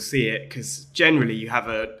people will see it, because generally you have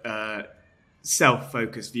a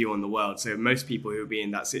self-focused view on the world. So most people who will be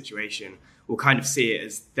in that situation will kind of see it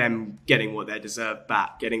as them getting what they deserve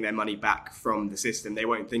back, getting their money back from the system. They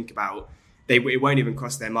won't think about, it won't even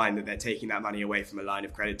cross their mind that they're taking that money away from a line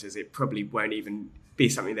of creditors. It probably won't even be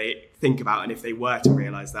something they think about. And if they were to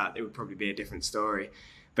realize that, it would probably be a different story.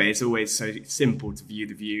 But it's always so simple to view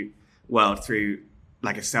the world through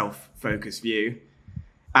like a self-focused view.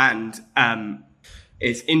 And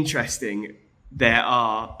it's interesting.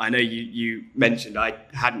 I know you mentioned, I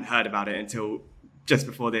hadn't heard about it until just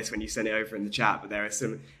before this when you sent it over in the chat, but there are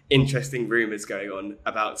some interesting rumors going on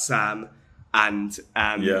about Sam and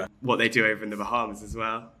what they do over in the Bahamas as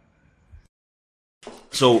well.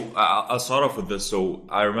 So I'll start off with this. So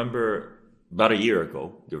I remember about a year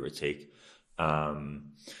ago, give or take,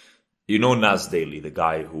 Nas Daily, the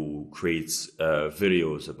guy who creates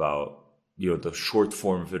videos about, the short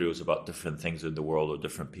form videos about different things in the world or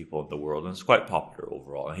different people in the world. And it's quite popular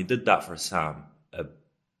overall. And he did that for Sam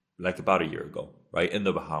like about a year ago, right, in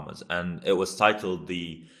the Bahamas. And it was titled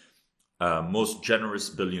the most generous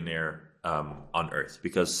billionaire on earth,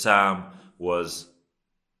 because Sam was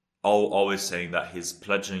always saying that he's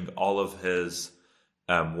pledging all of his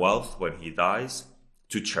wealth when he dies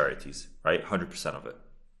to charities, right? 100% of it.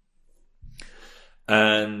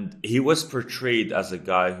 And he was portrayed as a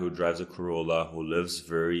guy who drives a Corolla, who lives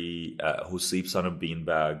who sleeps on a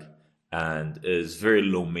beanbag, and is very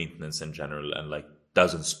low maintenance in general, and like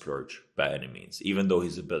doesn't splurge by any means, even though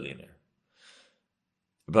he's a billionaire.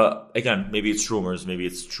 But again, maybe it's rumors, maybe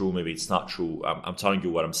it's true, maybe it's not true. I'm telling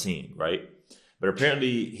you what I'm seeing, right? But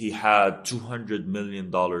apparently he had $200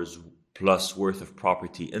 million plus worth of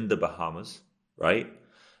property in the Bahamas, right?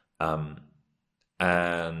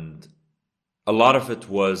 And a lot of it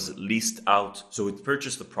was leased out. So he'd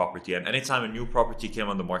purchased the property, and anytime a new property came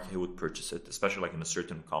on the market, he would purchase it, especially like in a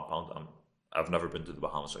certain compound. I've never been to the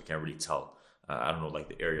Bahamas, so I can't really tell. I don't know like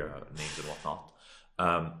the area names and whatnot.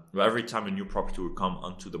 But every time a new property would come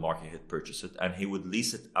onto the market, he'd purchase it, and he would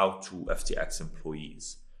lease it out to FTX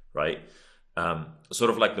employees, right?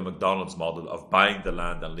 Sort of like the McDonald's model of buying the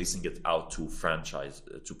land and leasing it out to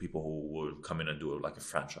to people who will come in and do it like a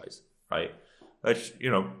franchise, right? Which,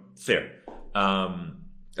 fair.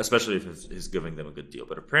 Especially if he's giving them a good deal.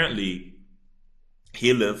 But apparently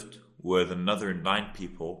he lived with another 9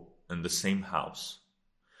 people in the same house,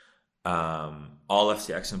 all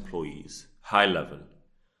FTX employees, high level.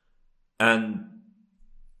 And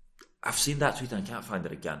I've seen that tweet and I can't find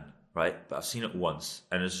it again, right? But I've seen it once,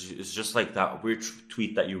 and it's just like that weird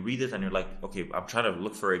tweet that you read it and you're like, okay, I'm trying to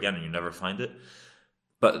look for it again, and you never find it.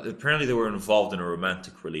 But apparently they were involved in a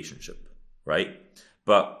romantic relationship, right?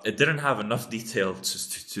 But it didn't have enough detail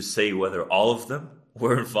to say whether all of them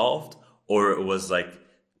were involved or it was like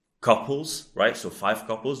couples, right? So 5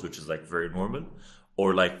 couples, which is like very normal,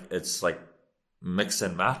 or like it's like mix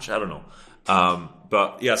and match. I don't know.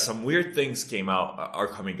 But yeah, some weird things are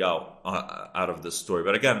coming out of this story.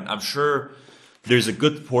 But again, I'm sure there's a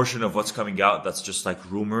good portion of what's coming out that's just like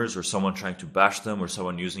rumors or someone trying to bash them or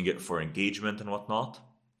someone using it for engagement and whatnot.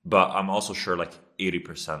 But I'm also sure like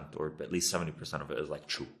 80% or at least 70% of it is like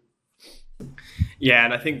true. Yeah,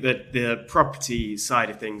 and I think that the property side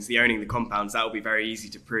of things, the owning the compounds, that will be very easy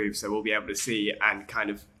to prove. So we'll be able to see and kind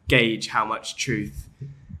of gauge how much truth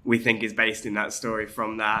we think is based in that story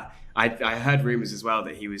from that. I heard rumors as well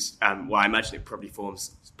that he was, I imagine it probably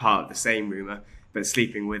forms part of the same rumor, but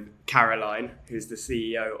sleeping with Caroline, who's the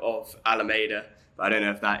CEO of Alameda. But I don't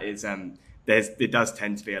know if that is, it does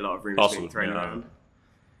tend to be a lot of rumors being thrown around.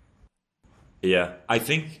 Yeah, I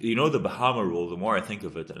think, the Bahama rule, the more I think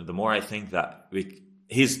of it, and the more I think that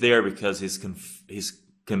he's there because he's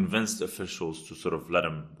convinced officials to sort of let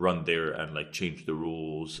him run there and like change the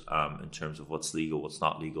rules in terms of what's legal, what's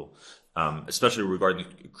not legal, especially regarding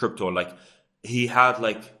crypto. Like he had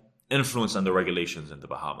like influence on the regulations in the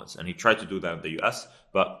Bahamas, and he tried to do that in the US,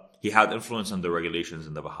 but he had influence on the regulations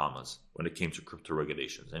in the Bahamas when it came to crypto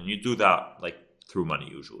regulations. And you do that like through money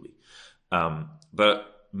usually. But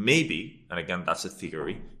maybe, and again, that's a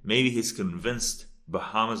theory, maybe he's convinced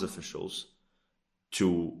Bahamas officials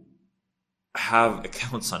to have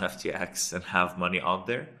accounts on FTX and have money on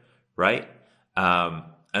there, right?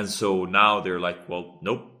 And so now they're like, well,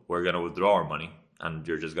 nope, we're going to withdraw our money and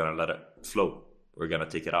you're just going to let it flow. We're going to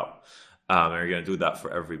take it out. And we're going to do that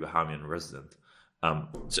for every Bahamian resident.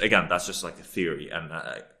 So again, that's just like a theory and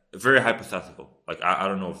very hypothetical. Like, I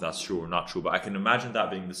don't know if that's true or not true, but I can imagine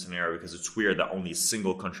that being the scenario because it's weird that only a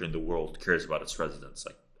single country in the world cares about its residents.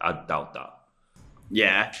 Like, I doubt that.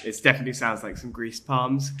 Yeah, it definitely sounds like some greased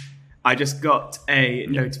palms. I just got a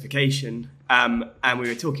notification, and we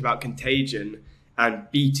were talking about Contagion and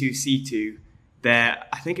B2C2.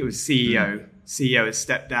 I think it was CEO. CEO has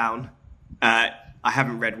stepped down. I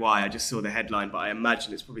haven't read why. I just saw the headline, but I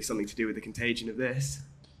imagine it's probably something to do with the contagion of this.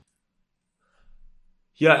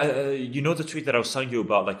 Yeah, the tweet that I was telling you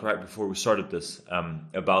about, like right before we started this,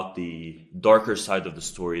 about the darker side of the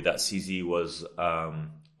story that CZ was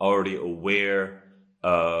already aware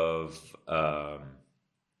of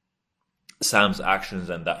Sam's actions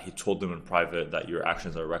and that he told them in private that your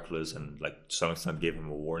actions are reckless and like to some extent gave him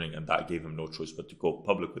a warning, and that gave him no choice but to go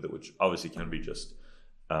public with it, which obviously can be just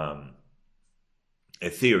a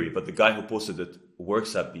theory. But the guy who posted it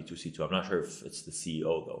works at B2C2. I'm not sure if it's the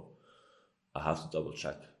CEO though. I have to double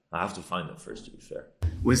check. I have to find it first, to be fair.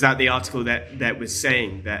 Was that the article that was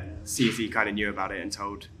saying that CZ kind of knew about it and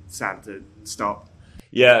told Sam to stop?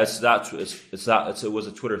 Yeah, it's that. It was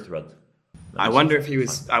a Twitter thread. I wonder if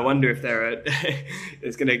it's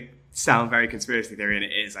going to sound very conspiracy theory, and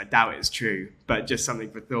it is. I doubt it's true, but just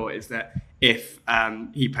something for thought is that if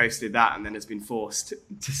he posted that and then has been forced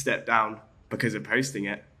to step down because of posting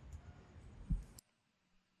it.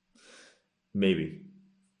 Maybe.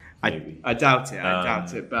 I doubt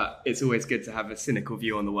it, but it's always good to have a cynical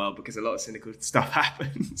view on the world because a lot of cynical stuff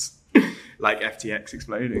happens, like FTX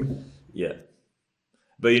exploding. Yeah.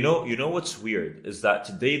 But you know what's weird is that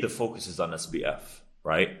today the focus is on SBF,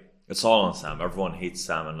 right? It's all on Sam. Everyone hates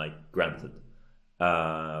Sam, and like, granted.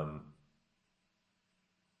 Oh,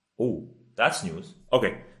 that's news.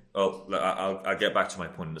 Okay, well, I'll get back to my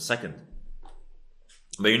point in a second.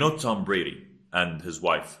 But you know Tom Brady and his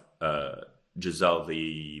wife, Giselle,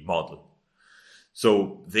 the model.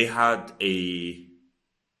 So they had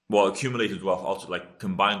accumulated wealth, also like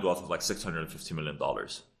combined wealth of like $650 million,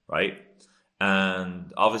 right?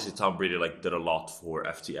 And obviously Tom Brady like did a lot for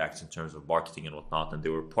FTX in terms of marketing and whatnot, and they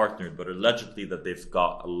were partnered, but allegedly that they've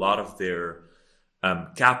got a lot of their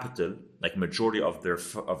capital, like majority of their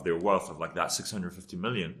wealth of like that 650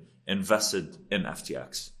 million invested in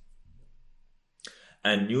FTX.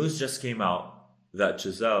 And news just came out that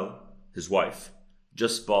Giselle, his wife,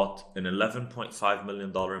 just bought an $11.5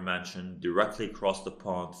 million mansion directly across the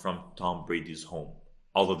pond from Tom Brady's home,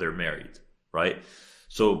 although they're married, right?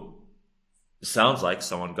 So it sounds like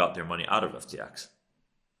someone got their money out of FTX,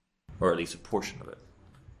 or at least a portion of it.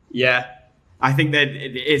 Yeah, I think that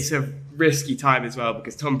it's a risky time as well,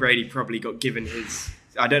 because Tom Brady probably got given his,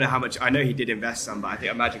 I don't know how much, I know he did invest some, but I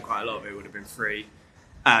imagine quite a lot of it would have been free.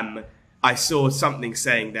 I saw something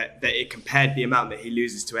saying that it compared the amount that he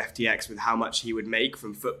loses to FTX with how much he would make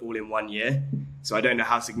from football in 1 year. So I don't know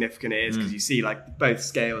how significant it is, because you see like both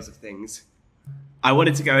scales of things. I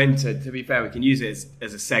wanted to go into, to be fair, we can use it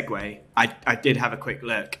as a segue. I did have a quick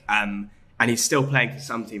look, and he's still playing for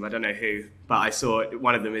some team. I don't know who, but I saw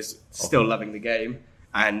one of them is still loving the game.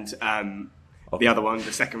 And the other one,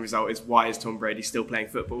 the second result is, why is Tom Brady still playing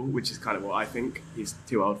football? Which is kind of what I think. He's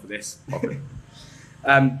too old for this. Okay.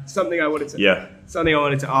 Something I wanted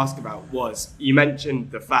to ask about was, you mentioned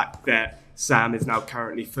the fact that Sam is now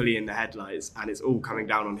currently fully in the headlines and it's all coming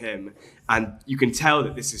down on him. And you can tell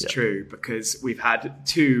that this is true because we've had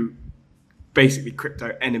two basically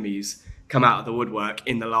crypto enemies come out of the woodwork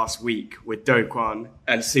in the last week with Do Kwon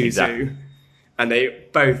and Su Zhu. Exactly. And they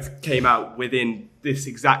both came out within this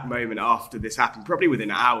exact moment after this happened, probably within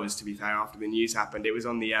hours, to be fair, after the news happened. It was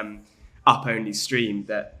on the up-only stream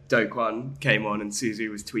that Do Kwon came on and Su Zhu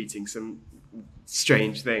was tweeting some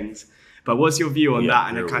strange things. But what's your view on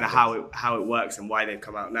that and kind of how it works and why they've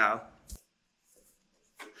come out now?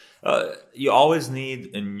 You always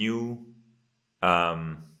need a new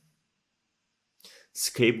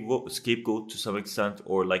scapegoat to some extent,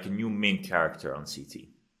 or like a new main character on CT.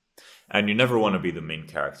 And you never want to be the main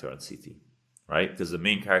character on CT, right? Because the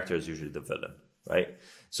main character is usually the villain, right?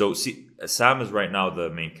 So Sam is right now the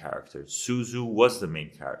main character. Su Zhu was the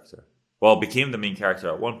main character. Well, became the main character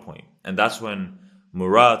at one point. And that's when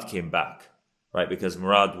Murad came back, right? Because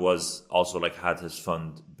Murad was also like had his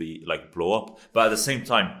fund be like blow up. But at the same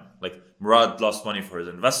time, like Murad lost money for his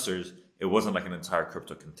investors. It wasn't like an entire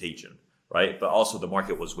crypto contagion, right? But also the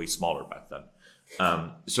market was way smaller back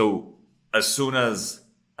then. So as soon as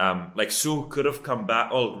like Su could have come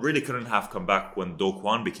back, really couldn't have come back when Do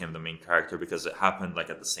Kwon became the main character, because it happened like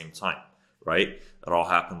at the same time, right? It all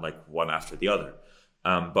happened like one after the other.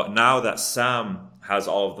 But now that Sam has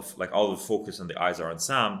all the focus and the eyes are on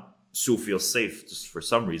Sam, Su feels safe just for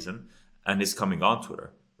some reason, and he's coming on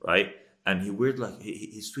Twitter, right? And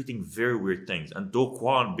he's tweeting very weird things. And Do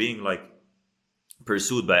Kwon being like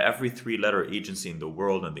pursued by every 3-letter agency in the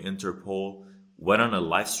world and the Interpol, went on a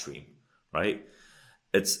live stream, right?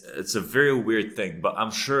 It's a very weird thing, but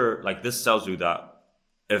I'm sure like this tells you that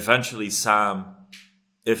eventually Sam,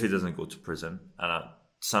 if he doesn't go to prison, and to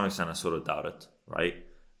some extent I sort of doubt it, right?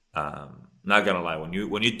 Not gonna lie, when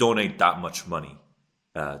you donate that much money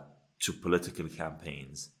to political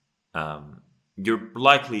campaigns, you're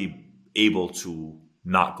likely able to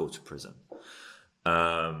not go to prison.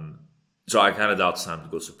 So I kind of doubt Sam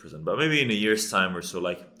goes to prison, but maybe in a year's time or so,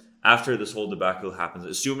 like after this whole debacle happens,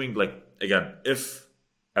 assuming like again, if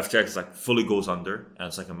FTX like fully goes under and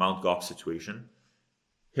it's like a Mt. Gox situation,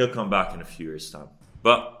 he'll come back in a few years' time.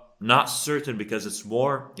 But not certain, because it's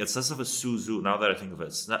less of a Su Zhu, now that I think of it,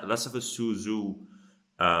 it's less of a Su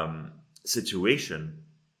Zhu situation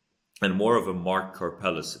and more of a Mark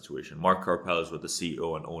Karpelès situation. Mark Karpelès was the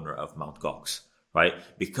CEO and owner of Mt. Gox, right?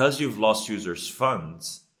 Because you've lost users'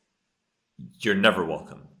 funds, you're never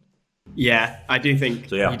welcome. Yeah, I do think,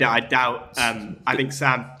 so, yeah. I doubt, I think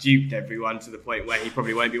Sam duped everyone to the point where he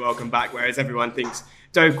probably won't be welcome back, whereas everyone thinks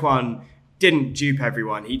Do Kwon didn't dupe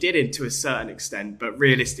everyone. He did it to a certain extent, but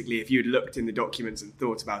realistically, if you'd looked in the documents and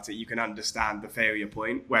thought about it, you can understand the failure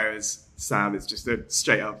point, whereas Sam is just a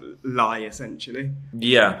straight up lie, essentially.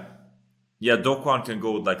 Yeah, Do Kwon can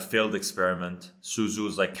go with like failed experiment. Su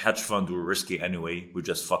Zhu's like hedge fund were risky anyway, we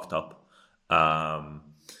just fucked up.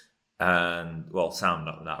 And well, Sam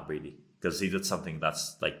not really, because he did something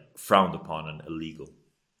that's like frowned upon and illegal.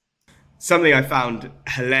 something I found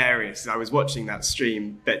hilarious is I was watching that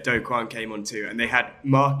stream that Do Kwon came onto, and they had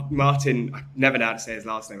Martin, I never know how to say his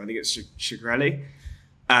last name, I think it's Shkreli,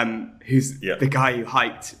 who's the guy who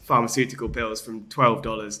hiked pharmaceutical pills from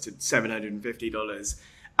 $12 to $750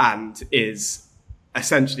 and is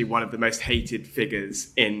essentially one of the most hated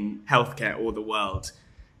figures in healthcare or the world,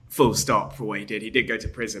 full stop, for what he did. He did go to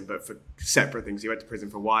prison, but for separate things. He went to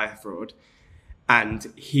prison for wire fraud.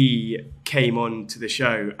 And he came on to the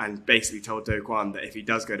show and basically told Do Kwon that if he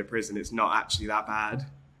does go to prison, it's not actually that bad,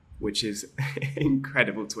 which is an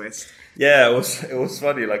incredible twist. Yeah, it was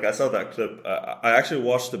funny. Like, I saw that clip. I actually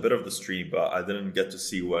watched a bit of the stream, but I didn't get to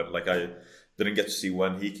see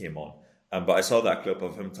when he came on. But I saw that clip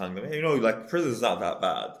of him telling them, hey, like, prison's not that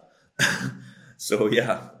bad. So,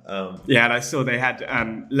 yeah. And I saw they had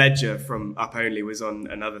Ledger from Up Only was on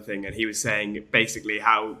another thing, and he was saying basically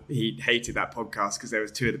how he hated that podcast because there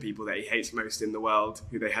was two of the people that he hates most in the world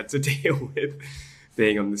who they had to deal with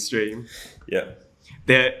being on the stream.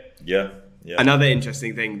 Another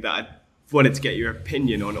interesting thing that I wanted to get your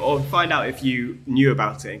opinion on, or find out if you knew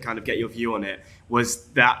about it and kind of get your view on it, was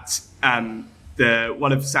that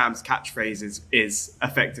one of Sam's catchphrases is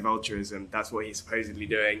effective altruism. That's what he's supposedly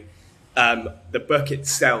doing. The book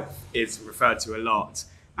itself is referred to a lot,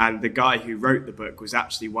 and the guy who wrote the book was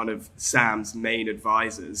actually one of Sam's main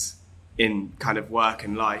advisors in kind of work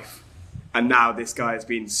and life. And now this guy has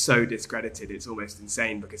been so discredited, it's almost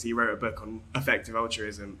insane, because he wrote a book on effective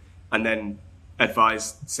altruism and then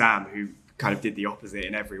advised Sam, who kind of did the opposite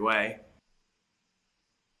in every way.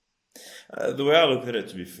 The way I look at it,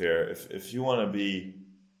 to be fair, if you want to be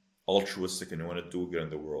altruistic and you want to do good in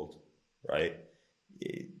the world, right,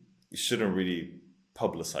 you shouldn't really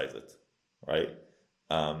publicize it, right?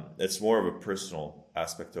 It's more of a personal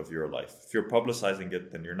aspect of your life. If you're publicizing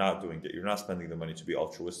it, then you're not doing it. You're not spending the money to be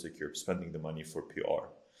altruistic. You're spending the money for PR.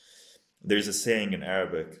 There's a saying in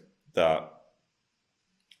Arabic that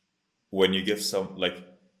when you give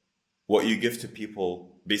what you give to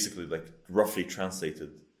people, basically, like, roughly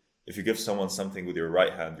translated, if you give someone something with your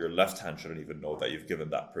right hand, your left hand shouldn't even know that you've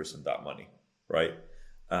given that person that money, right?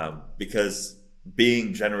 Because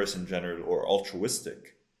being generous in general or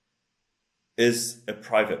altruistic is a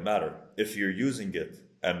private matter. If you're using it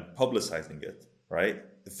and publicizing it, right,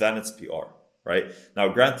 then it's PR, right? Now,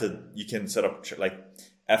 granted, you can set up like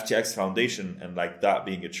FTX Foundation and like that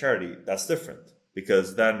being a charity. That's different,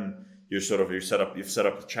 because then you've set up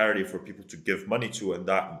a charity for people to give money to, and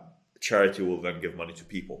that charity will then give money to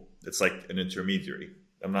people. It's like an intermediary.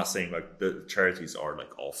 I'm not saying like the charities are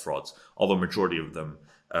like all frauds, although majority of them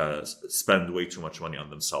spend way too much money on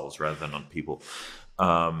themselves rather than on people.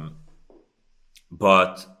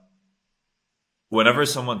 But whenever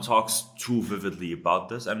someone talks too vividly about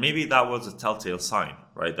this, and maybe that was a telltale sign,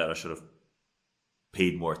 right, that I should have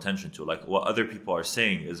paid more attention to. Like, what other people are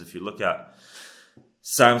saying is, if you look at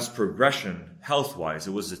Sam's progression health-wise,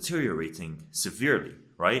 it was deteriorating severely,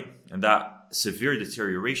 right? And that severe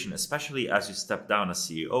deterioration, especially as you step down as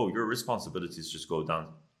CEO, your responsibilities just go down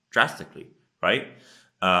drastically, right?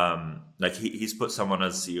 Like he's put someone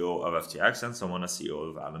as CEO of FTX and someone as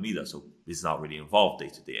CEO of Alameda, so he's not really involved day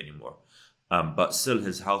to day anymore. But still,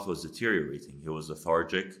 his health was deteriorating. He was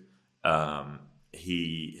lethargic.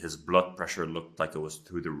 His blood pressure looked like it was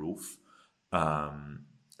through the roof.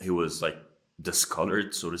 He was like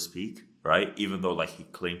discolored, so to speak, right? Even though like he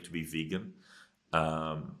claimed to be vegan.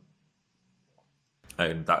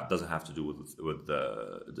 And that doesn't have to do with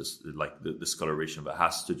the discoloration, but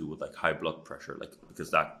has to do with like high blood pressure, like, because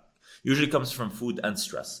that usually comes from food and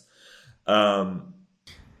stress. Do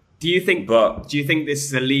you think this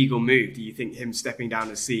is a legal move? Do you think him stepping down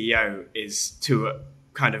as CEO is to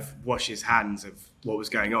kind of wash his hands of what was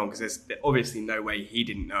going on? Because there's obviously no way he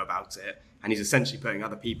didn't know about it, and he's essentially putting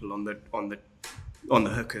other people on the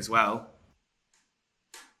hook as well.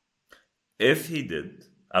 If he did,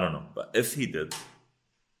 I don't know, but if he did,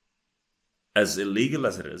 as illegal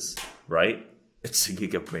as it is, right, it's a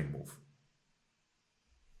giga-brain move.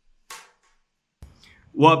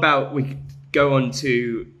 What about we go on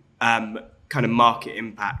to kind of market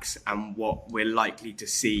impacts and what we're likely to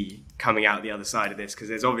see coming out the other side of this? Because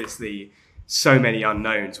there's obviously so many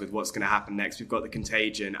unknowns with what's going to happen next. We've got the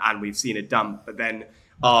contagion and we've seen a dump, but then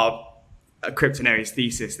our Cryptonaries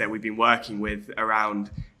thesis that we've been working with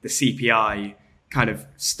around the CPI kind of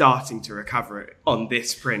starting to recover on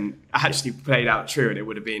this print actually played out true, and it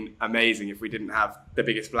would have been amazing if we didn't have the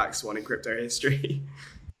biggest black swan in crypto history.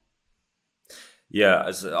 Yeah,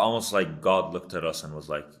 it's almost like God looked at us and was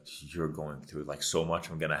like, you're going through like so much,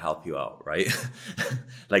 I'm going to help you out, right?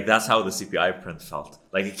 Like that's how the CPI print felt.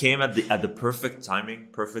 Like it came at the perfect timing,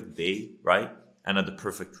 perfect day, right? And at the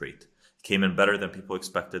perfect rate. came in better than people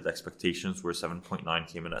expected. Expectations were 7.9,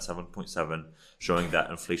 came in at 7.7, showing that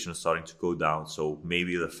inflation is starting to go down. So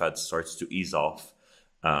maybe the Fed starts to ease off,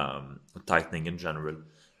 tightening in general,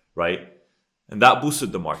 right? And that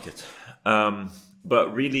boosted the market.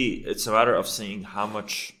 But really, it's a matter of seeing how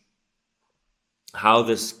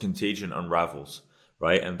this contagion unravels,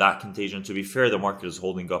 right? And that contagion, to be fair, the market is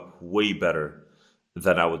holding up way better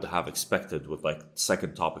than I would have expected with like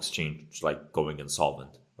second top exchange, like going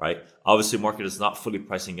insolvent, right? Obviously, market is not fully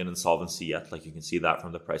pricing in insolvency yet. Like you can see that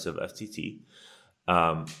from the price of FTT.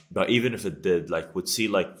 But even if it did, like would see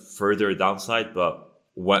like further downside, but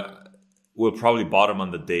what we'll probably bottom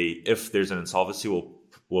on the day, if there's an insolvency,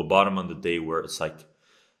 we'll bottom on the day where it's like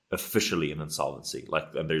officially an insolvency, like,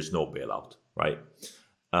 and there's no bailout, right?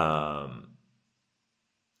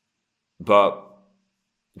 But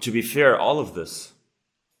to be fair, all of this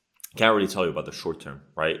can't really tell you about the short term,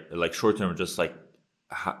 right? Like short term, just like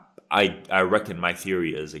I reckon my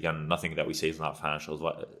theory is, again, nothing that we say is not financial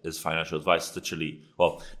advice. Literally,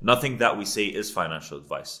 well, nothing that we say is financial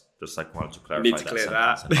advice. Just like wanted to clarify need to clear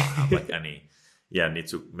that. And not have like any, need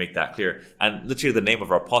to make that clear. And literally, the name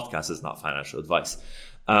of our podcast is not financial advice.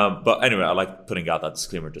 But anyway, I like putting out that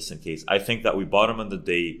disclaimer just in case. I think that we bottom on the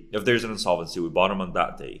day, if there's an insolvency, we bottom on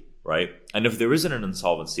that day, right? And if there isn't an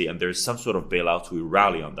insolvency and there's some sort of bailout, we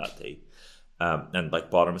rally on that day. And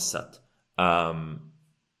like bottom is set.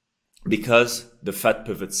 Because the Fed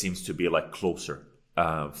pivot seems to be like closer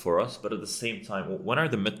for us. But at the same time, when are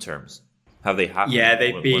the midterms? Have they happened? Yeah,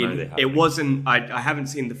 they've been. It wasn't. I haven't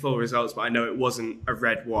seen the full results, but I know it wasn't a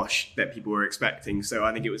red wash that people were expecting. So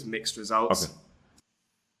I think it was mixed results.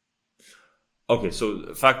 Okay, so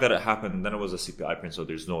the fact that it happened, then it was a CPI print, so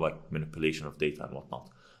there's no like manipulation of data and whatnot,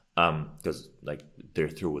 because like they're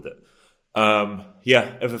through with it.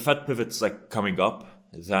 If a Fed pivot's like coming up,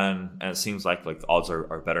 then and it seems like odds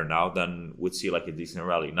are better now, then we'd see like a decent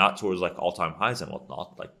rally, not towards like all-time highs and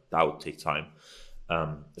whatnot. Like that would take time.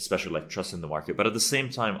 Especially like trust in the market. But at the same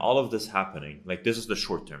time, all of this happening, like this is the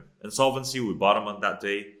short term. Insolvency, we bottom on that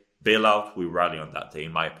day. Bailout, we rally on that day,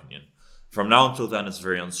 in my opinion. From now until then, it's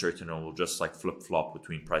very uncertain and we'll just like flip-flop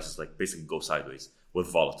between prices, like basically go sideways with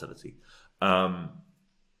volatility.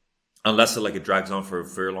 Unless it drags on for a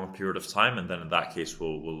very long period of time, and then in that case,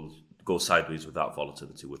 we'll go sideways without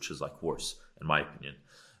volatility, which is like worse, in my opinion.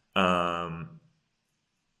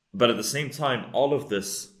 But at the same time, all of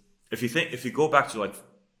this, if you go back to like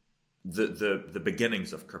the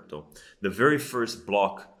beginnings of crypto, the very first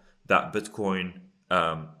block that Bitcoin,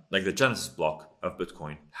 like the Genesis block of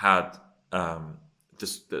Bitcoin, had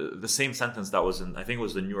the same sentence that was in, I think it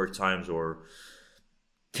was the New York Times or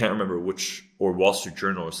can't remember which, or Wall Street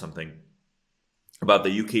Journal or something, about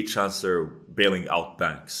the UK Chancellor bailing out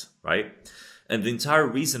banks, right? And the entire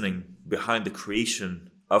reasoning behind the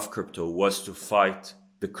creation of crypto was to fight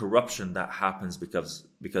the corruption that happens because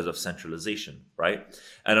of centralization, right?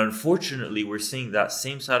 And unfortunately, we're seeing that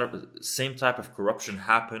same type of corruption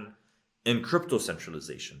happen in crypto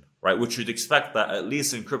centralization, right? Which you'd expect that at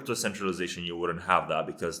least in crypto centralization, you wouldn't have that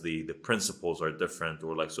because the principles are different,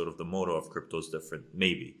 or like sort of the motto of crypto is different,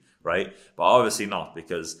 maybe, right? But obviously not,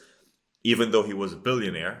 because even though he was a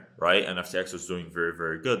billionaire, right, and FTX was doing very,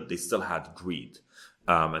 very good, they still had greed,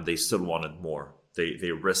 and they still wanted more.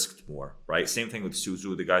 They risked more, right? Same thing with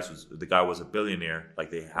Suzu. The guy was a billionaire.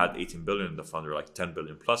 Like they had 18 billion in the fund, or like 10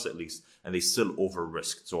 billion plus at least, and they still over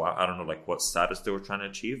risked. So I don't know like what status they were trying to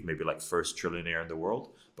achieve. Maybe like first trillionaire in the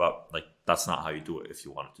world, but like that's not how you do it if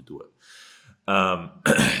you wanted to do it.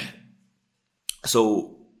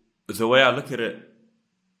 So the way I look at it,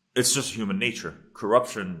 it's just human nature.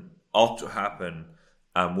 Corruption ought to happen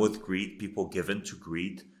with greed. People give in to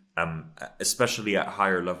greed. Especially at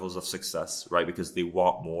higher levels of success, right? Because they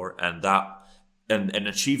want more, and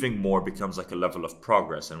achieving more becomes like a level of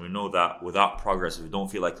progress. And we know that without progress, if you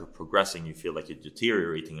don't feel like you're progressing, you feel like you're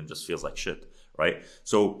deteriorating and just feels like shit, right?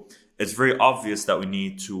 So it's very obvious that we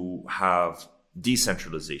need to have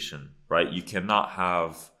decentralization, right? You cannot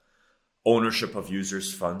have ownership of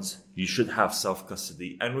users' funds. You should have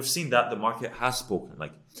self-custody. And we've seen that the market has spoken.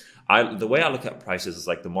 Like the way I look at prices is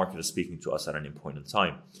like the market is speaking to us at any point in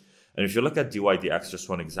time. And if you look at DYDX, just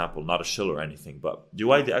one example, not a shill or anything, but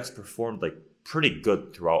DYDX performed like pretty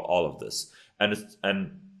good throughout all of this. And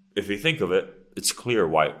if you think of it, it's clear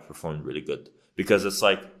why it performed really good. Because it's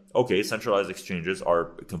like, okay, centralized exchanges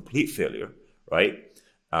are a complete failure, right?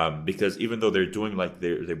 Because even though they're doing like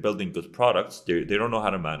they're building good products, they don't know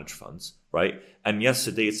how to manage funds, right? And yes,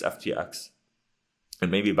 today it's FTX. And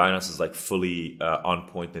maybe Binance is like fully on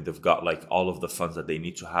point and they've got like all of the funds that they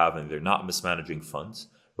need to have and they're not mismanaging funds,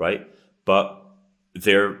 right? But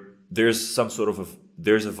there's some sort of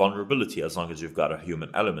there's a vulnerability as long as you've got a human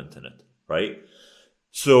element in it, right?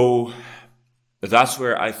 So that's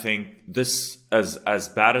where I think this, as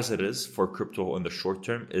bad as it is for crypto in the short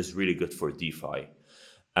term, is really good for DeFi.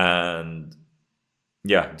 And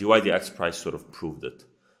yeah, DYDX price sort of proved it.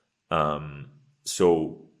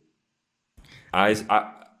 So I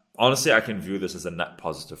honestly, I can view this as a net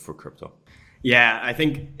positive for crypto. Yeah, I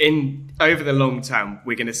think over the long term,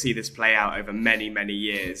 we're going to see this play out over many, many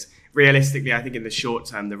years. Realistically, I think in the short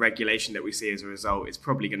term, the regulation that we see as a result is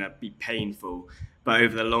probably going to be painful. But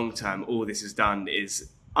over the long term, all this has done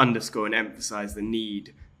is underscore and emphasize the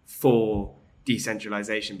need for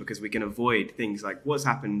decentralization, because we can avoid things like what's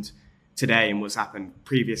happened today and what's happened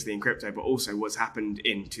previously in crypto, but also what's happened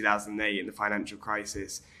in 2008 in the financial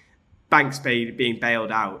crisis. Banks being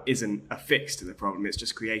bailed out isn't a fix to the problem. It's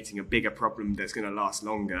just creating a bigger problem that's going to last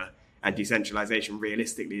longer. And decentralization,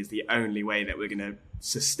 realistically, is the only way that we're going to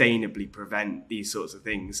sustainably prevent these sorts of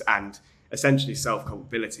things, and essentially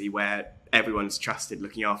self-culpability, where everyone's trusted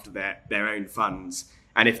looking after their own funds.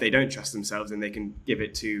 And if they don't trust themselves, then they can give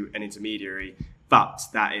it to an intermediary. But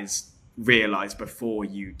that is realized before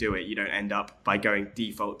you do it. You don't end up by going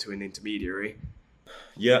default to an intermediary.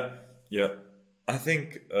 Yeah. I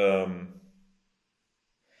think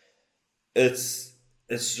it's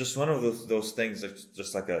just one of those things that's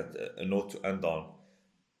just like a note to end on.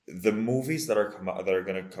 The movies that are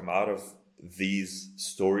going to come out of these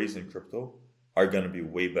stories in crypto are going to be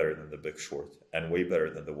way better than The Big Short and way better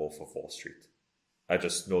than The Wolf of Wall Street. I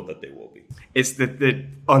just know that they will be. It's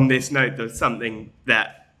on this note, there's something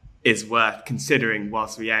that is worth considering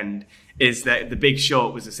whilst we end, is that The Big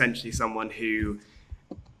Short was essentially someone who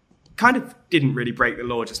kind of didn't really break the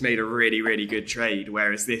law, just made a really, really good trade.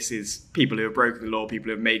 Whereas this is people who have broken the law, people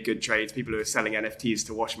who have made good trades, people who are selling NFTs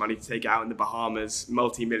to wash money to take it out in the Bahamas,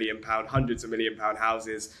 multi-million-pound, hundreds of million-pound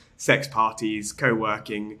houses, sex parties,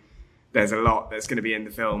 co-working. There's a lot that's going to be in the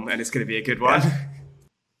film, and it's going to be a good one. Yeah.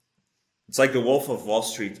 It's like The Wolf of Wall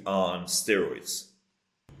Street on steroids.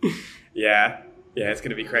 Yeah, it's going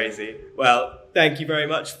to be crazy. Well, thank you very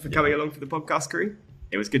much for coming along for the podcast, crew.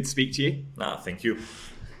 It was good to speak to you. Thank you.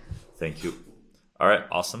 All right,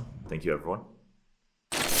 awesome. Thank you, everyone.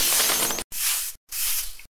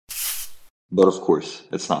 But of course,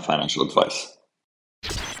 it's not financial advice.